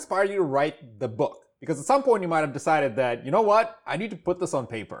 what inspired you to write the book? Because at some point you might have decided that, you know what, I need to put this on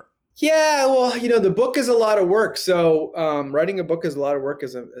paper. Yeah, well, the book is a lot of work. So writing a book is a lot of work,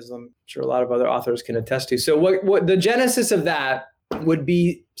 as I'm sure a lot of other authors can attest to. So what the genesis of that would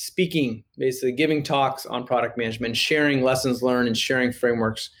be speaking, basically giving talks on product management, sharing lessons learned and sharing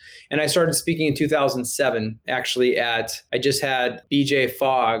frameworks. And I started speaking in 2007, actually I just had BJ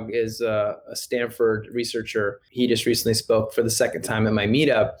Fogg is a Stanford researcher. He just recently spoke for the second time at my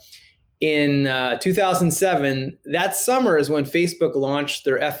meetup. In 2007, that summer is when Facebook launched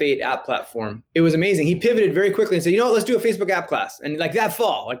their F8 app platform. It was amazing. He pivoted very quickly and said, let's do a Facebook app class. And like that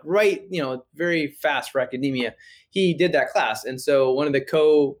fall, very fast for academia, he did that class. And so one of the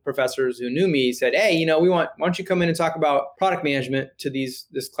co-professors who knew me said, hey, why don't you come in and talk about product management to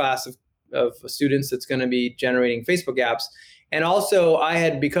this class of students that's going to be generating Facebook apps. And also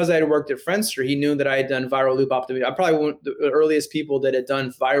because I had worked at Friendster, he knew that I had done viral loop optimization. I'm probably one of the earliest people that had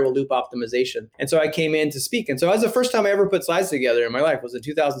done viral loop optimization. And so I came in to speak. And so that was the first time I ever put slides together in my life, was in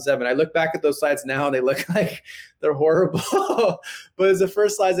 2007. I look back at those slides now, they look like they're horrible, but it was the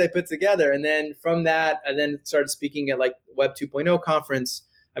first slides I put together. And then from that, I then started speaking at like Web 2.0 conference.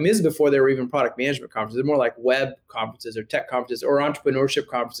 I mean, this is before there were even product management conferences. They're more like web conferences or tech conferences or entrepreneurship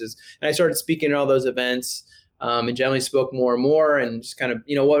conferences. And I started speaking at all those events. And generally spoke more and more, and just kind of,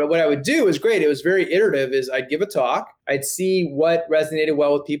 what I would do was great. It was very iterative. Is I'd give a talk, I'd see what resonated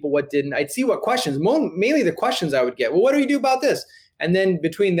well with people, what didn't. I'd see what questions, mainly the questions I would get. Well, what do you do about this? And then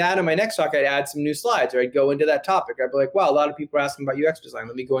between that and my next talk, I'd add some new slides, or I'd go into that topic. I'd be like, wow, a lot of people are asking about UX design.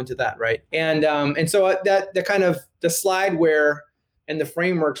 Let me go into that, right? And so that kind of the slideware and the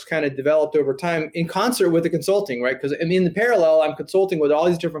frameworks kind of developed over time in concert with the consulting, right? Because in the parallel, I'm consulting with all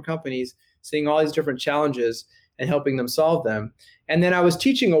these different companies, seeing all these different challenges and helping them solve them. And then I was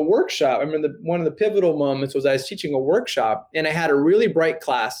teaching a workshop. I remember one of the pivotal moments was I was teaching a workshop, and I had a really bright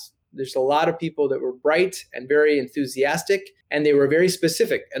class. There's a lot of people that were bright and very enthusiastic, and they were very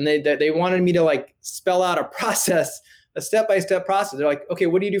specific. And they wanted me to like spell out a process, a step-by-step process. They're like, okay,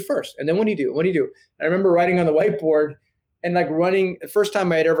 what do you do first? And then what do you do? What do you do? And I remember writing on the whiteboard and like running, the first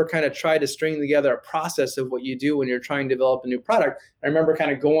time I had ever kind of tried to string together a process of what you do when you're trying to develop a new product. I remember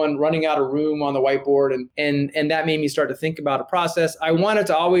kind of running out of room on the whiteboard, and that made me start to think about a process. I kind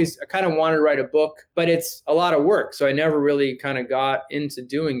of wanted to write a book, but it's a lot of work. So I never really kind of got into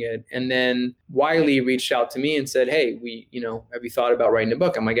doing it. And then Wiley reached out to me and said, hey, have you thought about writing a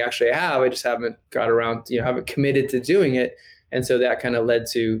book? I'm like, actually I have, I just haven't got around, haven't committed to doing it. And so that kind of led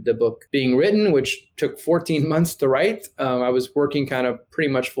to the book being written, which took 14 months to write. I was working kind of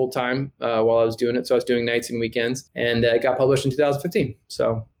pretty much full time while I was doing it. So I was doing nights and weekends, and it got published in 2015.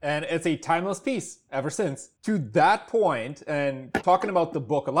 And it's a timeless piece ever since. To that point, and talking about the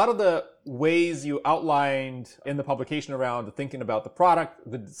book, a lot of the ways you outlined in the publication around the thinking about the product,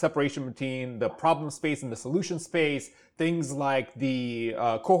 the separation between the problem space and the solution space, things like the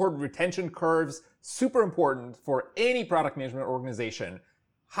cohort retention curves, super important for any product management organization.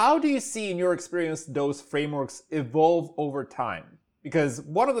 How do you see in your experience those frameworks evolve over time? Because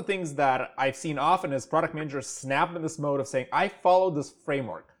one of the things that I've seen often is product managers snap in this mode of saying, I follow this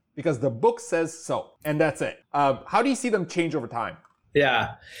framework because the book says so, and that's it. How do you see them change over time?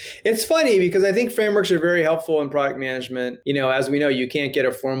 Yeah, it's funny because I think frameworks are very helpful in product management. As we know, you can't get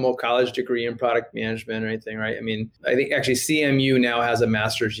a formal college degree in product management or anything, right? I mean, I think actually CMU now has a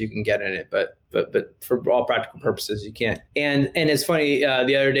master's you can get in it, but for all practical purposes, you can't. And it's funny.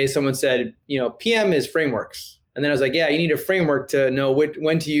 The other day, someone said, PM is frameworks. And then I was like, yeah, you need a framework to know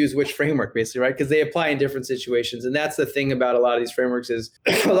when to use which framework, basically, right? Because they apply in different situations. And that's the thing about a lot of these frameworks is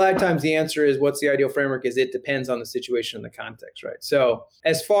a lot of times the answer is what's the ideal framework is it depends on the situation and the context, right? So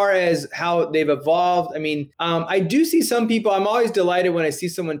as far as how they've evolved, I mean, I do see some people, I'm always delighted when I see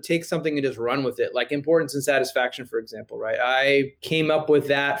someone take something and just run with it, like importance and satisfaction, for example, right? I came up with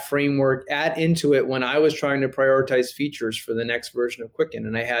that framework at Intuit when I was trying to prioritize features for the next version of Quicken.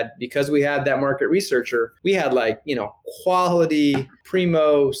 And because we had that market researcher, we had quality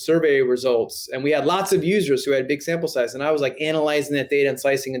primo survey results. And we had lots of users who had big sample size. And I was analyzing that data and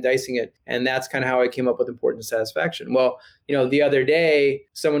slicing and dicing it. And that's kind of how I came up with importance and satisfaction. Well, the other day,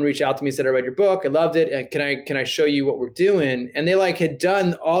 someone reached out to me and said, I read your book. I loved it. And can I show you what we're doing? And they had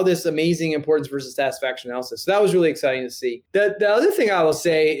done all this amazing importance versus satisfaction analysis. So that was really exciting to see. The other thing I will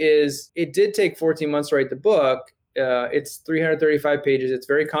say is it did take 14 months to write the book. It's 335 pages. It's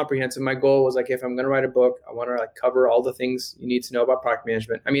very comprehensive. My goal was if I'm going to write a book, I want to cover all the things you need to know about product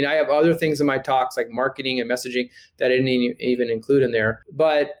management. I mean, I have other things in my talks like marketing and messaging that I didn't even include in there.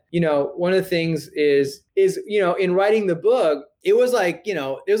 But, one of the things is, in writing the book, it was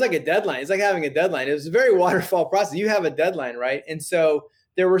it was like a deadline. It's like having a deadline. It was a very waterfall process. You have a deadline, right? And so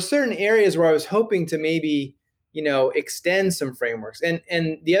there were certain areas where I was hoping to maybe, extend some frameworks. And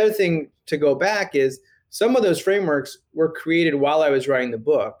the other thing to go back is, some of those frameworks were created while I was writing the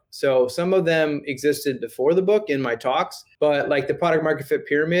book. So some of them existed before the book in my talks, but like the product market fit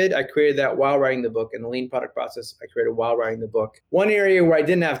pyramid, I created that while writing the book, and the lean product process I created while writing the book. One area where I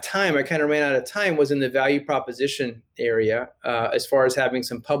didn't have time, I kind of ran out of time, was in the value proposition area, as far as having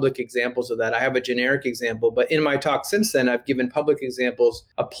some public examples of that. I have a generic example, but in my talk since then, I've given public examples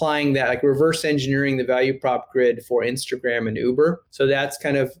applying that, like reverse engineering the value prop grid for Instagram and Uber. So that's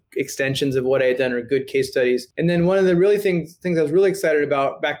kind of extensions of what I had done or good case studies. And then one of the really things I was really excited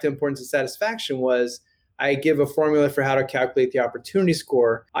about, back to importance and satisfaction, was I give a formula for how to calculate the opportunity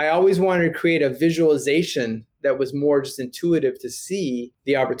score. I always wanted to create a visualization that was more just intuitive to see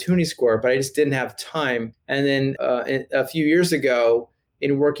the opportunity score, but I just didn't have time. And then a few years ago,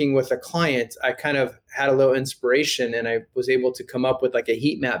 in working with a client, I kind of had a little inspiration and I was able to come up with like a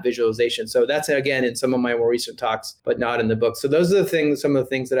heat map visualization. So that's, again, in some of my more recent talks, but not in the book. So those are some of the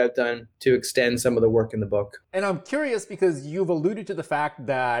things that I've done to extend some of the work in the book. And I'm curious because you've alluded to the fact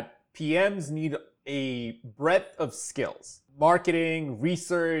that PMs need a breadth of skills: marketing,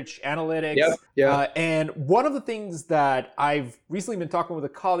 research, analytics. Yep. And one of the things that I've recently been talking with a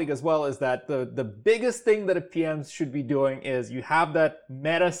colleague as well is that the biggest thing that a PM should be doing is you have that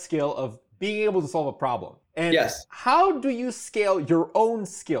meta skill of being able to solve a problem. And yes. How do you scale your own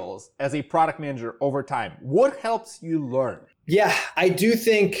skills as a product manager over time? What helps you learn? Yeah, I do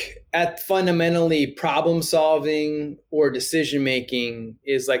think at fundamentally problem solving or decision making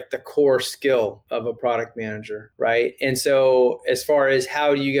is like the core skill of a product manager, right? And so as far as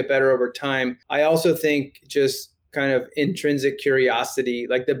how do you get better over time, I also think just kind of intrinsic curiosity.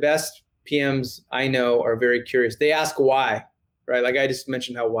 Like the best PMs I know are very curious. They ask why, right? Like I just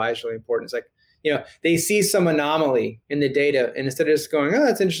mentioned how why is really important. It's like, they see some anomaly in the data, and instead of just going, oh,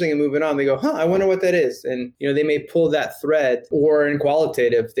 that's interesting, and moving on, they go, I wonder what that is. And, they may pull that thread, or in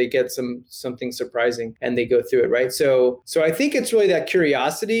qualitative, they get something surprising and they go through it, right? So I think it's really that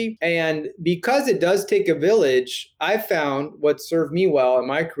curiosity. And because it does take a village, I found what served me well in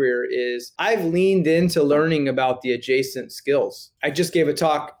my career is I've leaned into learning about the adjacent skills. I just gave a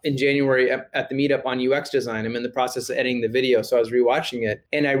talk in January at the meetup on UX design. I'm in the process of editing the video, so I was rewatching it.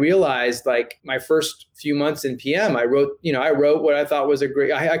 And I realized, like, my first few months in PM, I wrote what I thought was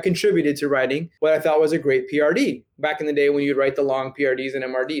I contributed to writing what I thought was a great PRD back in the day when you'd write the long PRDs and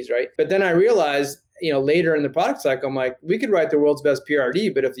MRDs, right? But then I realized, later in the product cycle, I'm like, we could write the world's best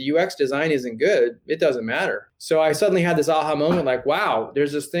PRD, but if the UX design isn't good, it doesn't matter. So I suddenly had this aha moment, like, wow,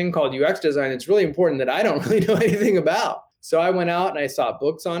 there's this thing called UX design that's really important that I don't really know anything about. So I went out and I saw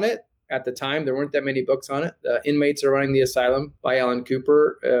books on it. At the time, there weren't that many books on it. Inmates Are Running the Asylum by Alan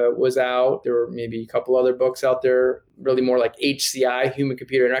Cooper was out. There were maybe a couple other books out there, really more like HCI, Human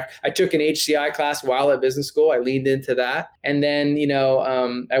Computer Interaction. I took an HCI class while at business school. I leaned into that. And then,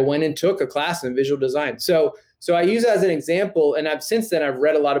 I went and took a class in visual design. So So I use that as an example. And since then I've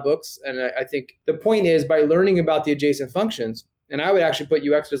read a lot of books. And I think the point is by learning about the adjacent functions, and I would actually put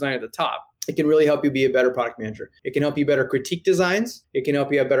UX design at the top. It can really help you be a better product manager. It can help you better critique designs. It can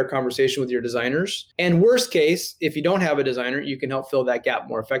help you have better conversation with your designers. And worst case, if you don't have a designer, you can help fill that gap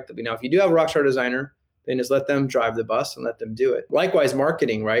more effectively. Now, if you do have a rockstar designer, then just let them drive the bus and let them do it. Likewise,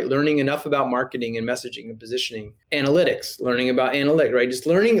 marketing, right? Learning enough about marketing and messaging and positioning. Analytics, learning about analytics, right? Just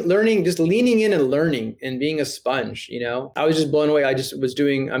learning, just leaning in and learning and being a sponge, I was just blown away.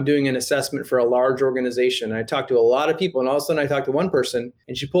 I'm doing an assessment for a large organization. I talked to a lot of people, and all of a sudden I talked to one person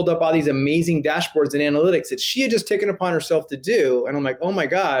and she pulled up all these amazing dashboards and analytics that she had just taken upon herself to do. And I'm like, oh my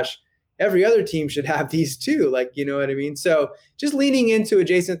gosh, every other team should have these too. Like, you know what I mean? So just leaning into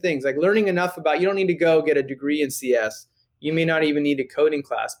adjacent things, like learning enough about, you don't need to go get a degree in CS. You may not even need a coding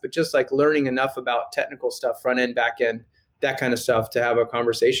class, but just like learning enough about technical stuff, front end, back end, that kind of stuff to have a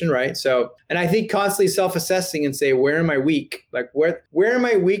conversation, right? So, and I think constantly self-assessing and say, where am I weak? Like where am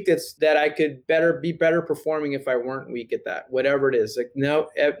I weak that I could be better performing if I weren't weak at that, whatever it is. Like no,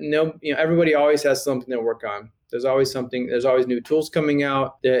 everybody always has something to work on. There's always new tools coming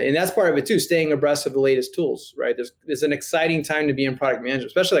out. And that's part of it too, staying abreast of the latest tools, right? There's an exciting time to be in product management,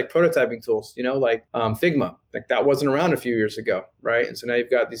 especially like prototyping tools, like Figma, like that wasn't around a few years ago, right? And so now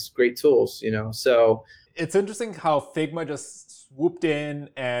you've got these great tools, so. It's interesting how Figma just swooped in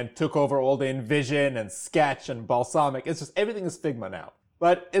and took over all the InVision and Sketch and Balsamic. It's just everything is Figma now.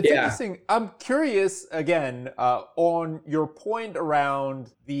 But it's interesting. I'm curious, again, on your point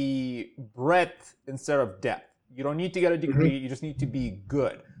around the breadth instead of depth. You don't need to get a degree. You just need to be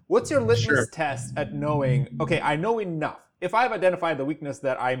good. What's your litmus test at knowing, okay, I know enough. If I've identified the weakness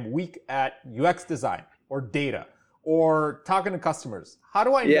that I'm weak at UX design or data or talking to customers, how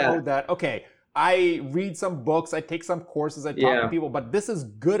do I know that, okay, I read some books, I take some courses, I talk to people, but this is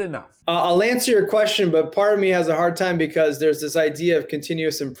good enough? I'll answer your question, but part of me has a hard time because there's this idea of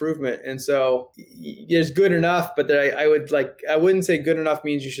continuous improvement. And so there's good enough, but I wouldn't say good enough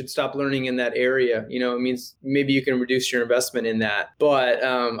means you should stop learning in that area. It means maybe you can reduce your investment in that. But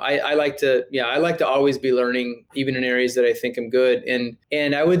I like to always be learning, even in areas that I think I'm good.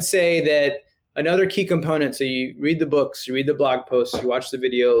 And I would say that another key component, so you read the books, you read the blog posts, you watch the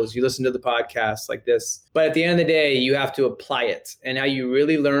videos, you listen to the podcasts like this. But at the end of the day, you have to apply it. And how you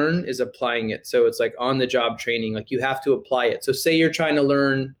really learn is applying it. So it's like on the job training, like you have to apply it. So say you're trying to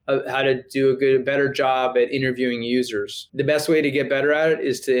learn how to do a better job at interviewing users. The best way to get better at it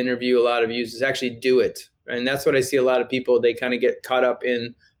is to interview a lot of users, actually do it. And that's what I see a lot of people, they kind of get caught up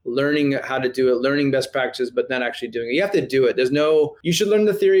in learning how to do it, learning best practices, but not actually doing it. You have to do it. You should learn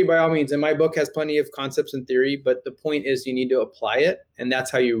the theory by all means. And my book has plenty of concepts and theory, but the point is you need to apply it. And that's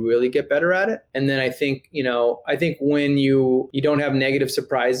how you really get better at it. And then I think when you don't have negative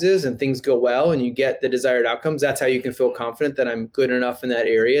surprises and things go well and you get the desired outcomes, that's how you can feel confident that I'm good enough in that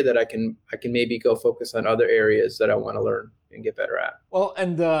area that I can maybe go focus on other areas that I want to learn and get better at. Well,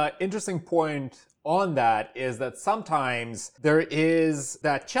 and the interesting point on that is that sometimes there is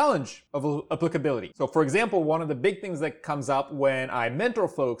that challenge of applicability. So for example, one of the big things that comes up when I mentor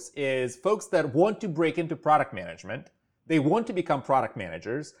folks is folks that want to break into product management. They want to become product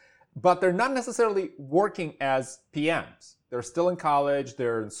managers, but they're not necessarily working as PMs. They're still in college,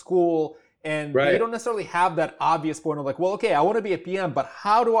 they're in school, and they don't necessarily have that obvious point of like, well, okay, I want to be a PM, but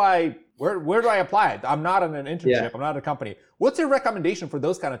where do I apply it? I'm not in an internship. I'm not at a company. What's your recommendation for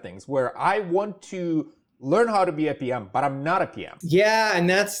those kind of things where I want to learn how to be a PM, but I'm not a PM? Yeah, and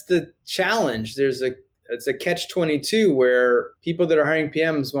that's the challenge. It's a catch-22 where people that are hiring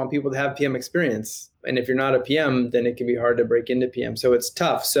PMs want people to have PM experience. And if you're not a PM, then it can be hard to break into PM. So it's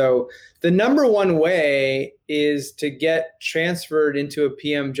tough. So the number one way is to get transferred into a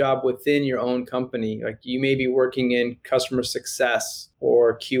PM job within your own company. Like you may be working in customer success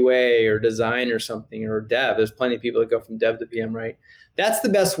or QA or design or something, or dev. There's plenty of people that go from dev to PM, right? That's the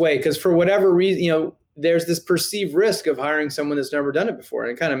best way, because for whatever reason, there's this perceived risk of hiring someone that's never done it before.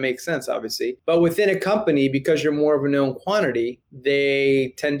 And it kind of makes sense, obviously. But within a company, because you're more of a known quantity,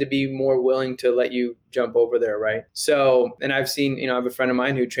 they tend to be more willing to let you jump over there, right? So, and I've seen, I have a friend of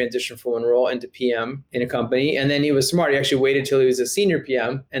mine who transitioned from one role into PM in a company. And then he was smart. He actually waited till he was a senior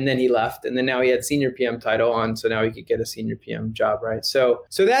PM and then he left. And then now he had senior PM title on. So now he could get a senior PM job, right? So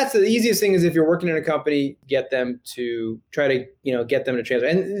that's the easiest thing is if you're working in a company, get them to try to, get them to transfer.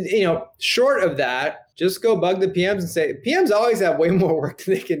 And, short of that, just go bug the PMs and say, PMs always have way more work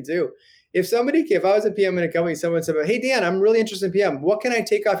than they can do. if I was a PM in a company, someone said, hey, Dan, I'm really interested in PM. What can I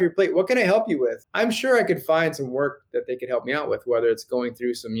take off your plate? What can I help you with? I'm sure I could find some work that they could help me out with, whether it's going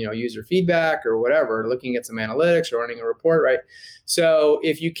through some, user feedback or whatever, looking at some analytics or running a report, right? So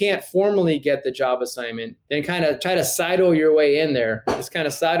if you can't formally get the job assignment, then kind of try to sidle your way in there. Just kind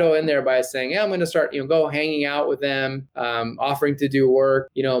of sidle in there by saying, yeah, I'm going to start, go hanging out with them, offering to do work,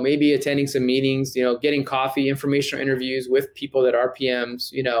 maybe attending some meetings, getting coffee, informational interviews with people that are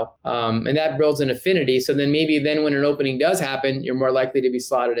PMs, and that builds an affinity. So then when an opening does happen, you're more likely to be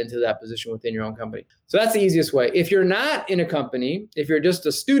slotted into that position within your own company. So that's the easiest way. If you're not in a company, if you're just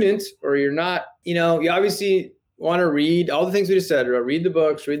a student or you're not, you obviously want to read all the things we just said, read the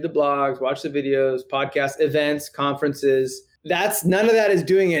books, read the blogs, watch the videos, podcasts, events, conferences. None of that is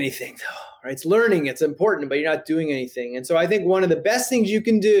doing anything though, right? It's learning, it's important, but you're not doing anything. And so I think one of the best things you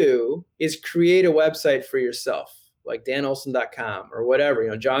can do is create a website for yourself, like danolsen.com or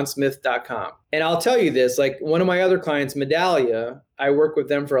whatever, johnsmith.com. And I'll tell you this, like one of my other clients, Medallia, I worked with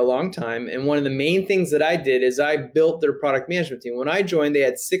them for a long time. And one of the main things that I did is I built their product management team. When I joined, they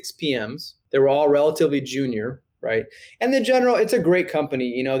had 6 PMs. They were all relatively junior, right? And it's a great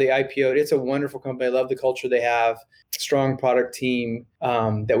company. They IPO'd. It's a wonderful company. I love the culture they have. Strong product team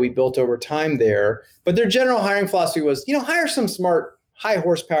that we built over time there. But their general hiring philosophy was, hire some smart, high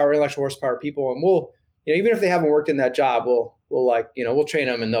horsepower, intellectual horsepower people, and we'll, even if they haven't worked in that job, we'll train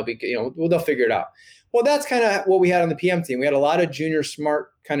them and they'll be, they'll figure it out. Well, that's kind of what we had on the PM team. We had a lot of junior,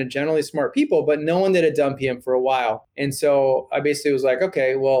 smart, kind of generally smart people, but no one that had done PM for a while. And so I basically was like,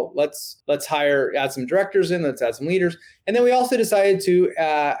 okay, well, let's add some directors in, let's add some leaders. And then we also decided to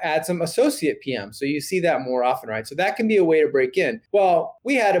add some associate PM. So you see that more often, right? So that can be a way to break in. Well,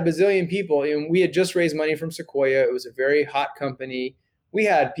 we had a bazillion people and we had just raised money from Sequoia. It was a very hot company. We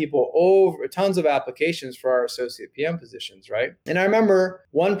had tons of applications for our associate PM positions, right? And I remember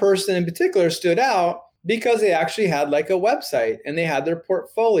one person in particular stood out because they actually had like a website and they had their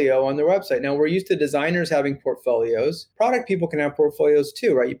portfolio on their website. Now we're used to designers having portfolios. Product people can have portfolios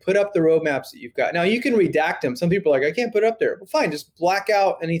too, right? You put up the roadmaps that you've got. Now you can redact them. Some people are like, I can't put it up there. Well, fine, just black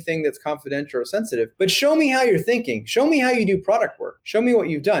out anything that's confidential or sensitive, but show me how you're thinking. Show me how you do product work. Show me what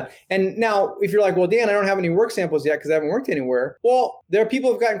you've done. And now if you're like, well, Dan, I don't have any work samples yet because I haven't worked anywhere. Well, there are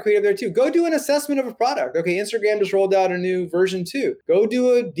people who've gotten creative there too. Go do an assessment of a product. Okay, Instagram just rolled out a new version 2. Go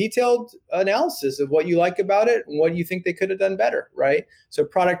do a detailed analysis of what you like about it and what you think they could have done better, right? So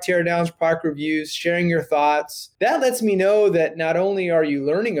product teardowns, product reviews, sharing your thoughts. That lets me know that not only are you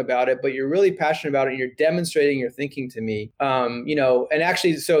learning about it, but you're really passionate about it and you're demonstrating your thinking to me. And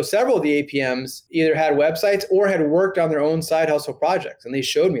actually, so several of the APMs either had websites or had worked on their own side hustle projects. And they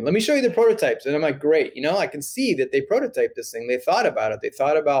showed me, let me show you the prototypes. And I'm like, great. I can see that they prototyped this thing. They thought about it. They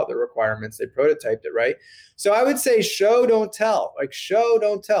thought about the requirements. They prototyped it, right? So I would say show, don't tell. Like show,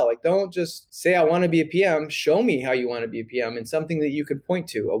 don't tell. Like don't just say, I want to be a PM. Show me how you want to be a PM and something that you can point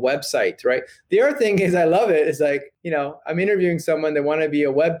to, a website, right? The other thing is I love it. It's like, I'm interviewing someone that want to be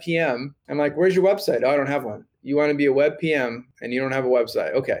a web PM. I'm like, where's your website? Oh, I don't have one. You want to be a web PM and you don't have a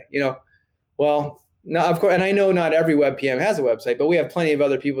website. Okay. Well, no, of course, and I know not every web PM has a website, but we have plenty of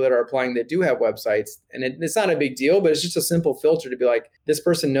other people that are applying that do have websites. And it's not a big deal, but it's just a simple filter to be like, this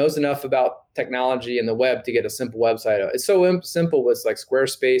person knows enough about technology and the web to get a simple website. It's so simple with like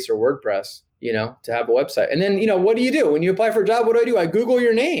Squarespace or WordPress, to have a website. And then, what do you do? When you apply for a job, what do? I Google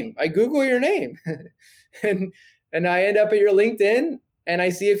your name. and I end up at your LinkedIn and I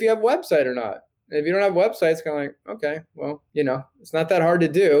see if you have a website or not. If you don't have a website, it's kind of like, okay, well, it's not that hard to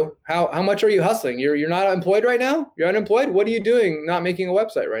do. How much are you hustling? You're not employed right now? You're unemployed? What are you doing not making a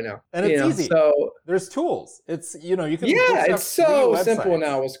website right now? And it's easy. So there's tools. It's, you can. Yeah, it's so simple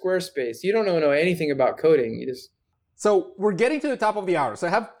now with Squarespace. You don't know anything about coding. So we're getting to the top of the hour. So I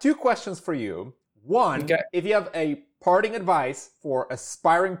have 2 questions for you. One, if you have a parting advice for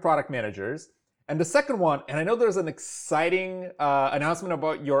aspiring product managers. And the second one, and I know there's an exciting announcement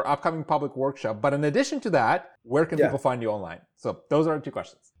about your upcoming public workshop, but in addition to that, where can people find you online? So those are the 2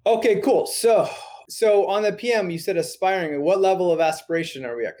 questions. Okay, cool. So on the PM, you said aspiring. What level of aspiration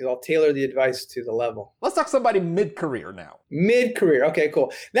are we at? Because I'll tailor the advice to the level. Let's talk somebody mid-career now. Mid-career. Okay,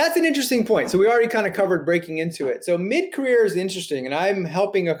 cool. That's an interesting point. So we already kind of covered breaking into it. So mid-career is interesting. And I'm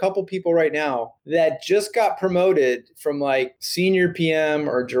helping a couple people right now that just got promoted from like senior PM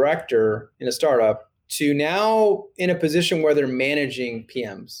or director in a startup to now in a position where they're managing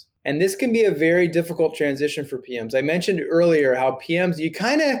PMs. And this can be a very difficult transition for PMs. I mentioned earlier how PMs,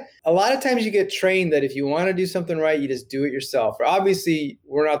 a lot of times you get trained that if you want to do something right, you just do it yourself. Obviously,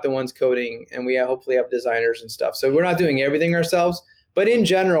 we're not the ones coding and we hopefully have designers and stuff. So we're not doing everything ourselves. But in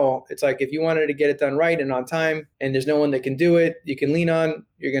general, it's like if you wanted to get it done right and on time and there's no one that can do it, you can lean on,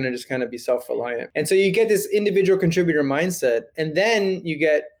 you're going to just kind of be self-reliant. And so you get this individual contributor mindset, and then you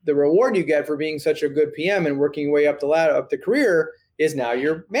get the reward you get for being such a good PM and working your way up the ladder, up the career, is now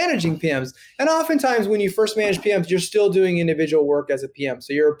you're managing PMs. And oftentimes when you first manage PMs, you're still doing individual work as a PM.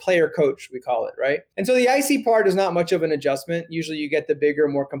 So you're a player coach, we call it, right? And so the IC part is not much of an adjustment. Usually you get the bigger,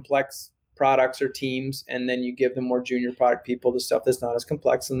 more complex products or teams, and then you give them more junior product people the stuff that's not as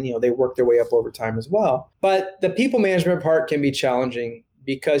complex, and they work their way up over time as well. But the people management part can be challenging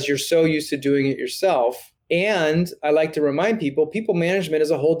because you're so used to doing it yourself. And I like to remind people, people management is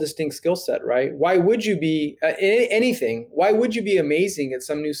a whole distinct skill set, right? Why would you be anything? Why would you be amazing at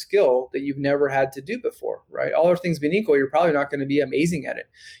some new skill that you've never had to do before, right? All other things being equal, you're probably not going to be amazing at it.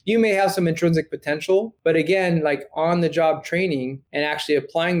 You may have some intrinsic potential, but again, like on the job training and actually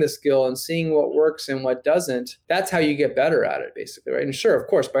applying the skill and seeing what works and what doesn't, that's how you get better at it, basically, right? And sure, of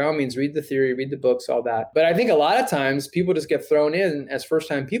course, by all means, read the theory, read the books, all that. But I think a lot of times people just get thrown in as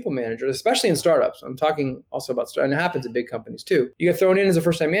first-time people managers, especially in startups. I'm talking also about, and it happens in big companies too. You get thrown in as a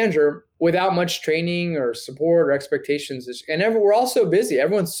first-time manager without much training or support or expectations. And we're all so busy.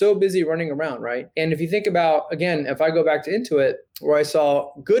 Everyone's so busy running around, right? And if you think about, again, if I go back to Intuit, where I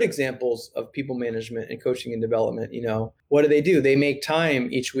saw good examples of people management and coaching and development, what do? They make time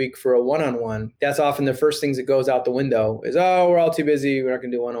each week for a one-on-one. That's often the first things that goes out the window is, we're all too busy. We're not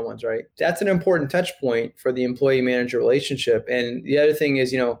going to do one-on-ones, right? That's an important touch point for the employee-manager relationship. And the other thing is,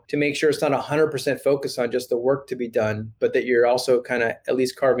 to make sure it's not 100% focused on just the work to be done, but that you're also kind of at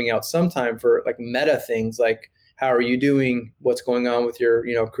least carving out some time for like meta things like, how are you doing? What's going on with your,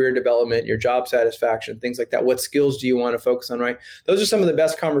 career development, your job satisfaction, things like that? What skills do you want to focus on, right? Those are some of the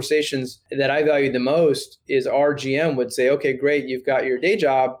best conversations that I value the most. Is our GM would say, okay, great, you've got your day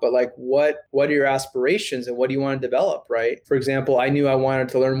job, but like what are your aspirations and what do you want to develop, right? For example, I knew I wanted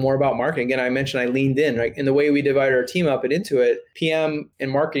to learn more about marketing. Again, I mentioned I leaned in, right? In the way we divided our team up at Intuit, PM and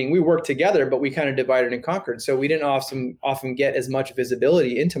marketing, we worked together, but we kind of divided and conquered. So we didn't often get as much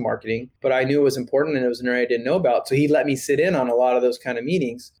visibility into marketing, but I knew it was important and it was an area I didn't know about. So he let me sit in on a lot of those kind of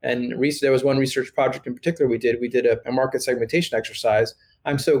meetings. And there was one research project in particular we did. We did a market segmentation exercise.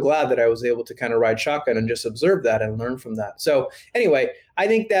 I'm so glad that I was able to kind of ride shotgun and just observe that and learn from that. So anyway, I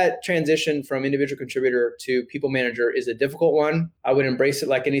think that transition from individual contributor to people manager is a difficult one. I would embrace it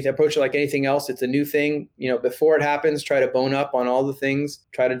like anything, approach it like anything else. It's a new thing. Before it happens, try to bone up on all the things.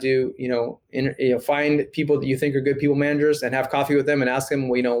 Try to do, find people that you think are good people managers and have coffee with them and ask them,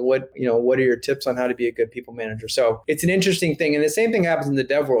 what are your tips on how to be a good people manager? So it's an interesting thing. And the same thing happens in the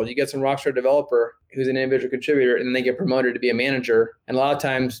dev world. You get some rockstar developer who's an individual contributor and then they get promoted to be a manager. And a lot of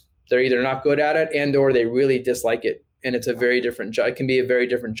times they're either not good at it and or they really dislike it. And it's a very different job. It can be a very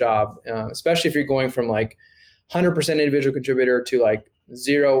different job, especially if you're going from like 100% individual contributor to like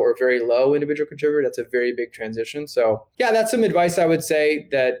 0 or very low individual contributor. That's a very big transition. So yeah, that's some advice I would say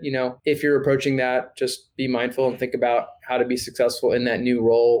that, if you're approaching that, just be mindful and think about how to be successful in that new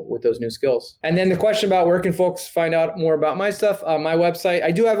role with those new skills. And then the question about where can folks find out more about my stuff, my website,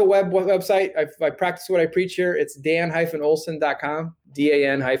 I do have a website. I practice what I preach here. It's dan-olsen.com.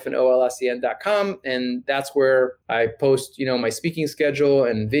 dan-olsen.com. And that's where I post, my speaking schedule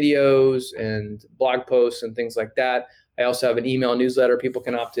and videos and blog posts and things like that. I also have an email newsletter people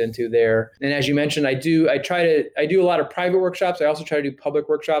can opt into there. And as you mentioned, I do a lot of private workshops. I also try to do public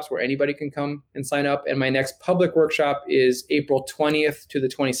workshops where anybody can come and sign up. And my next public workshop is April 20th to the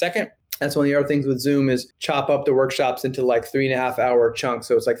 22nd. That's one of the other things with Zoom is chop up the workshops into like 3.5 hour chunks.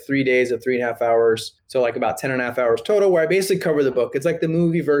 So it's like 3 days of 3.5 hours. So like about 10.5 hours total, where I basically cover the book. It's like the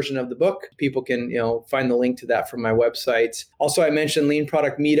movie version of the book. People can, find the link to that from my website. Also, I mentioned Lean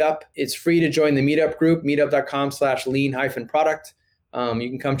Product Meetup. It's free to join the meetup group, meetup.com/lean-product. You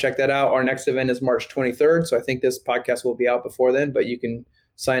can come check that out. Our next event is March 23rd. So I think this podcast will be out before then, but you can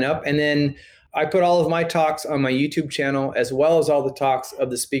sign up. And then I put all of my talks on my YouTube channel, as well as all the talks of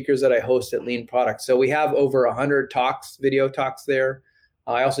the speakers that I host at Lean Product. So we have over 100 talks, video talks there.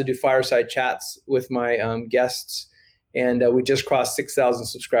 I also do fireside chats with my guests, and we just crossed 6,000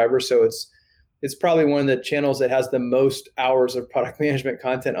 subscribers. So it's probably one of the channels that has the most hours of product management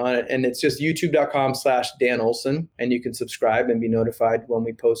content on it. And it's just youtube.com/Dan Olsen. And you can subscribe and be notified when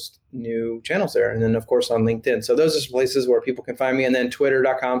we post new channels there. And then, of course, on LinkedIn. So those are some places where people can find me. And then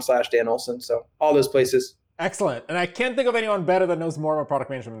twitter.com/Dan Olsen. So all those places. Excellent. And I can't think of anyone better that knows more about product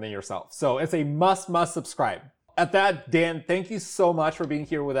management than yourself. So it's a must subscribe. At that, Dan, thank you so much for being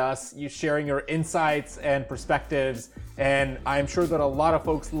here with us, you sharing your insights and perspectives, and I'm sure that a lot of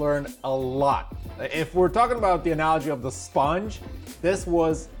folks learn a lot. If we're talking about the analogy of the sponge, This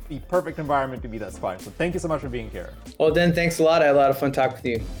was the perfect environment to be that sparring. So thank you so much for being here. Well, Dan, thanks a lot. I had a lot of fun talking with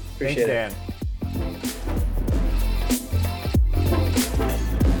you. Thanks, Appreciate it. Dan.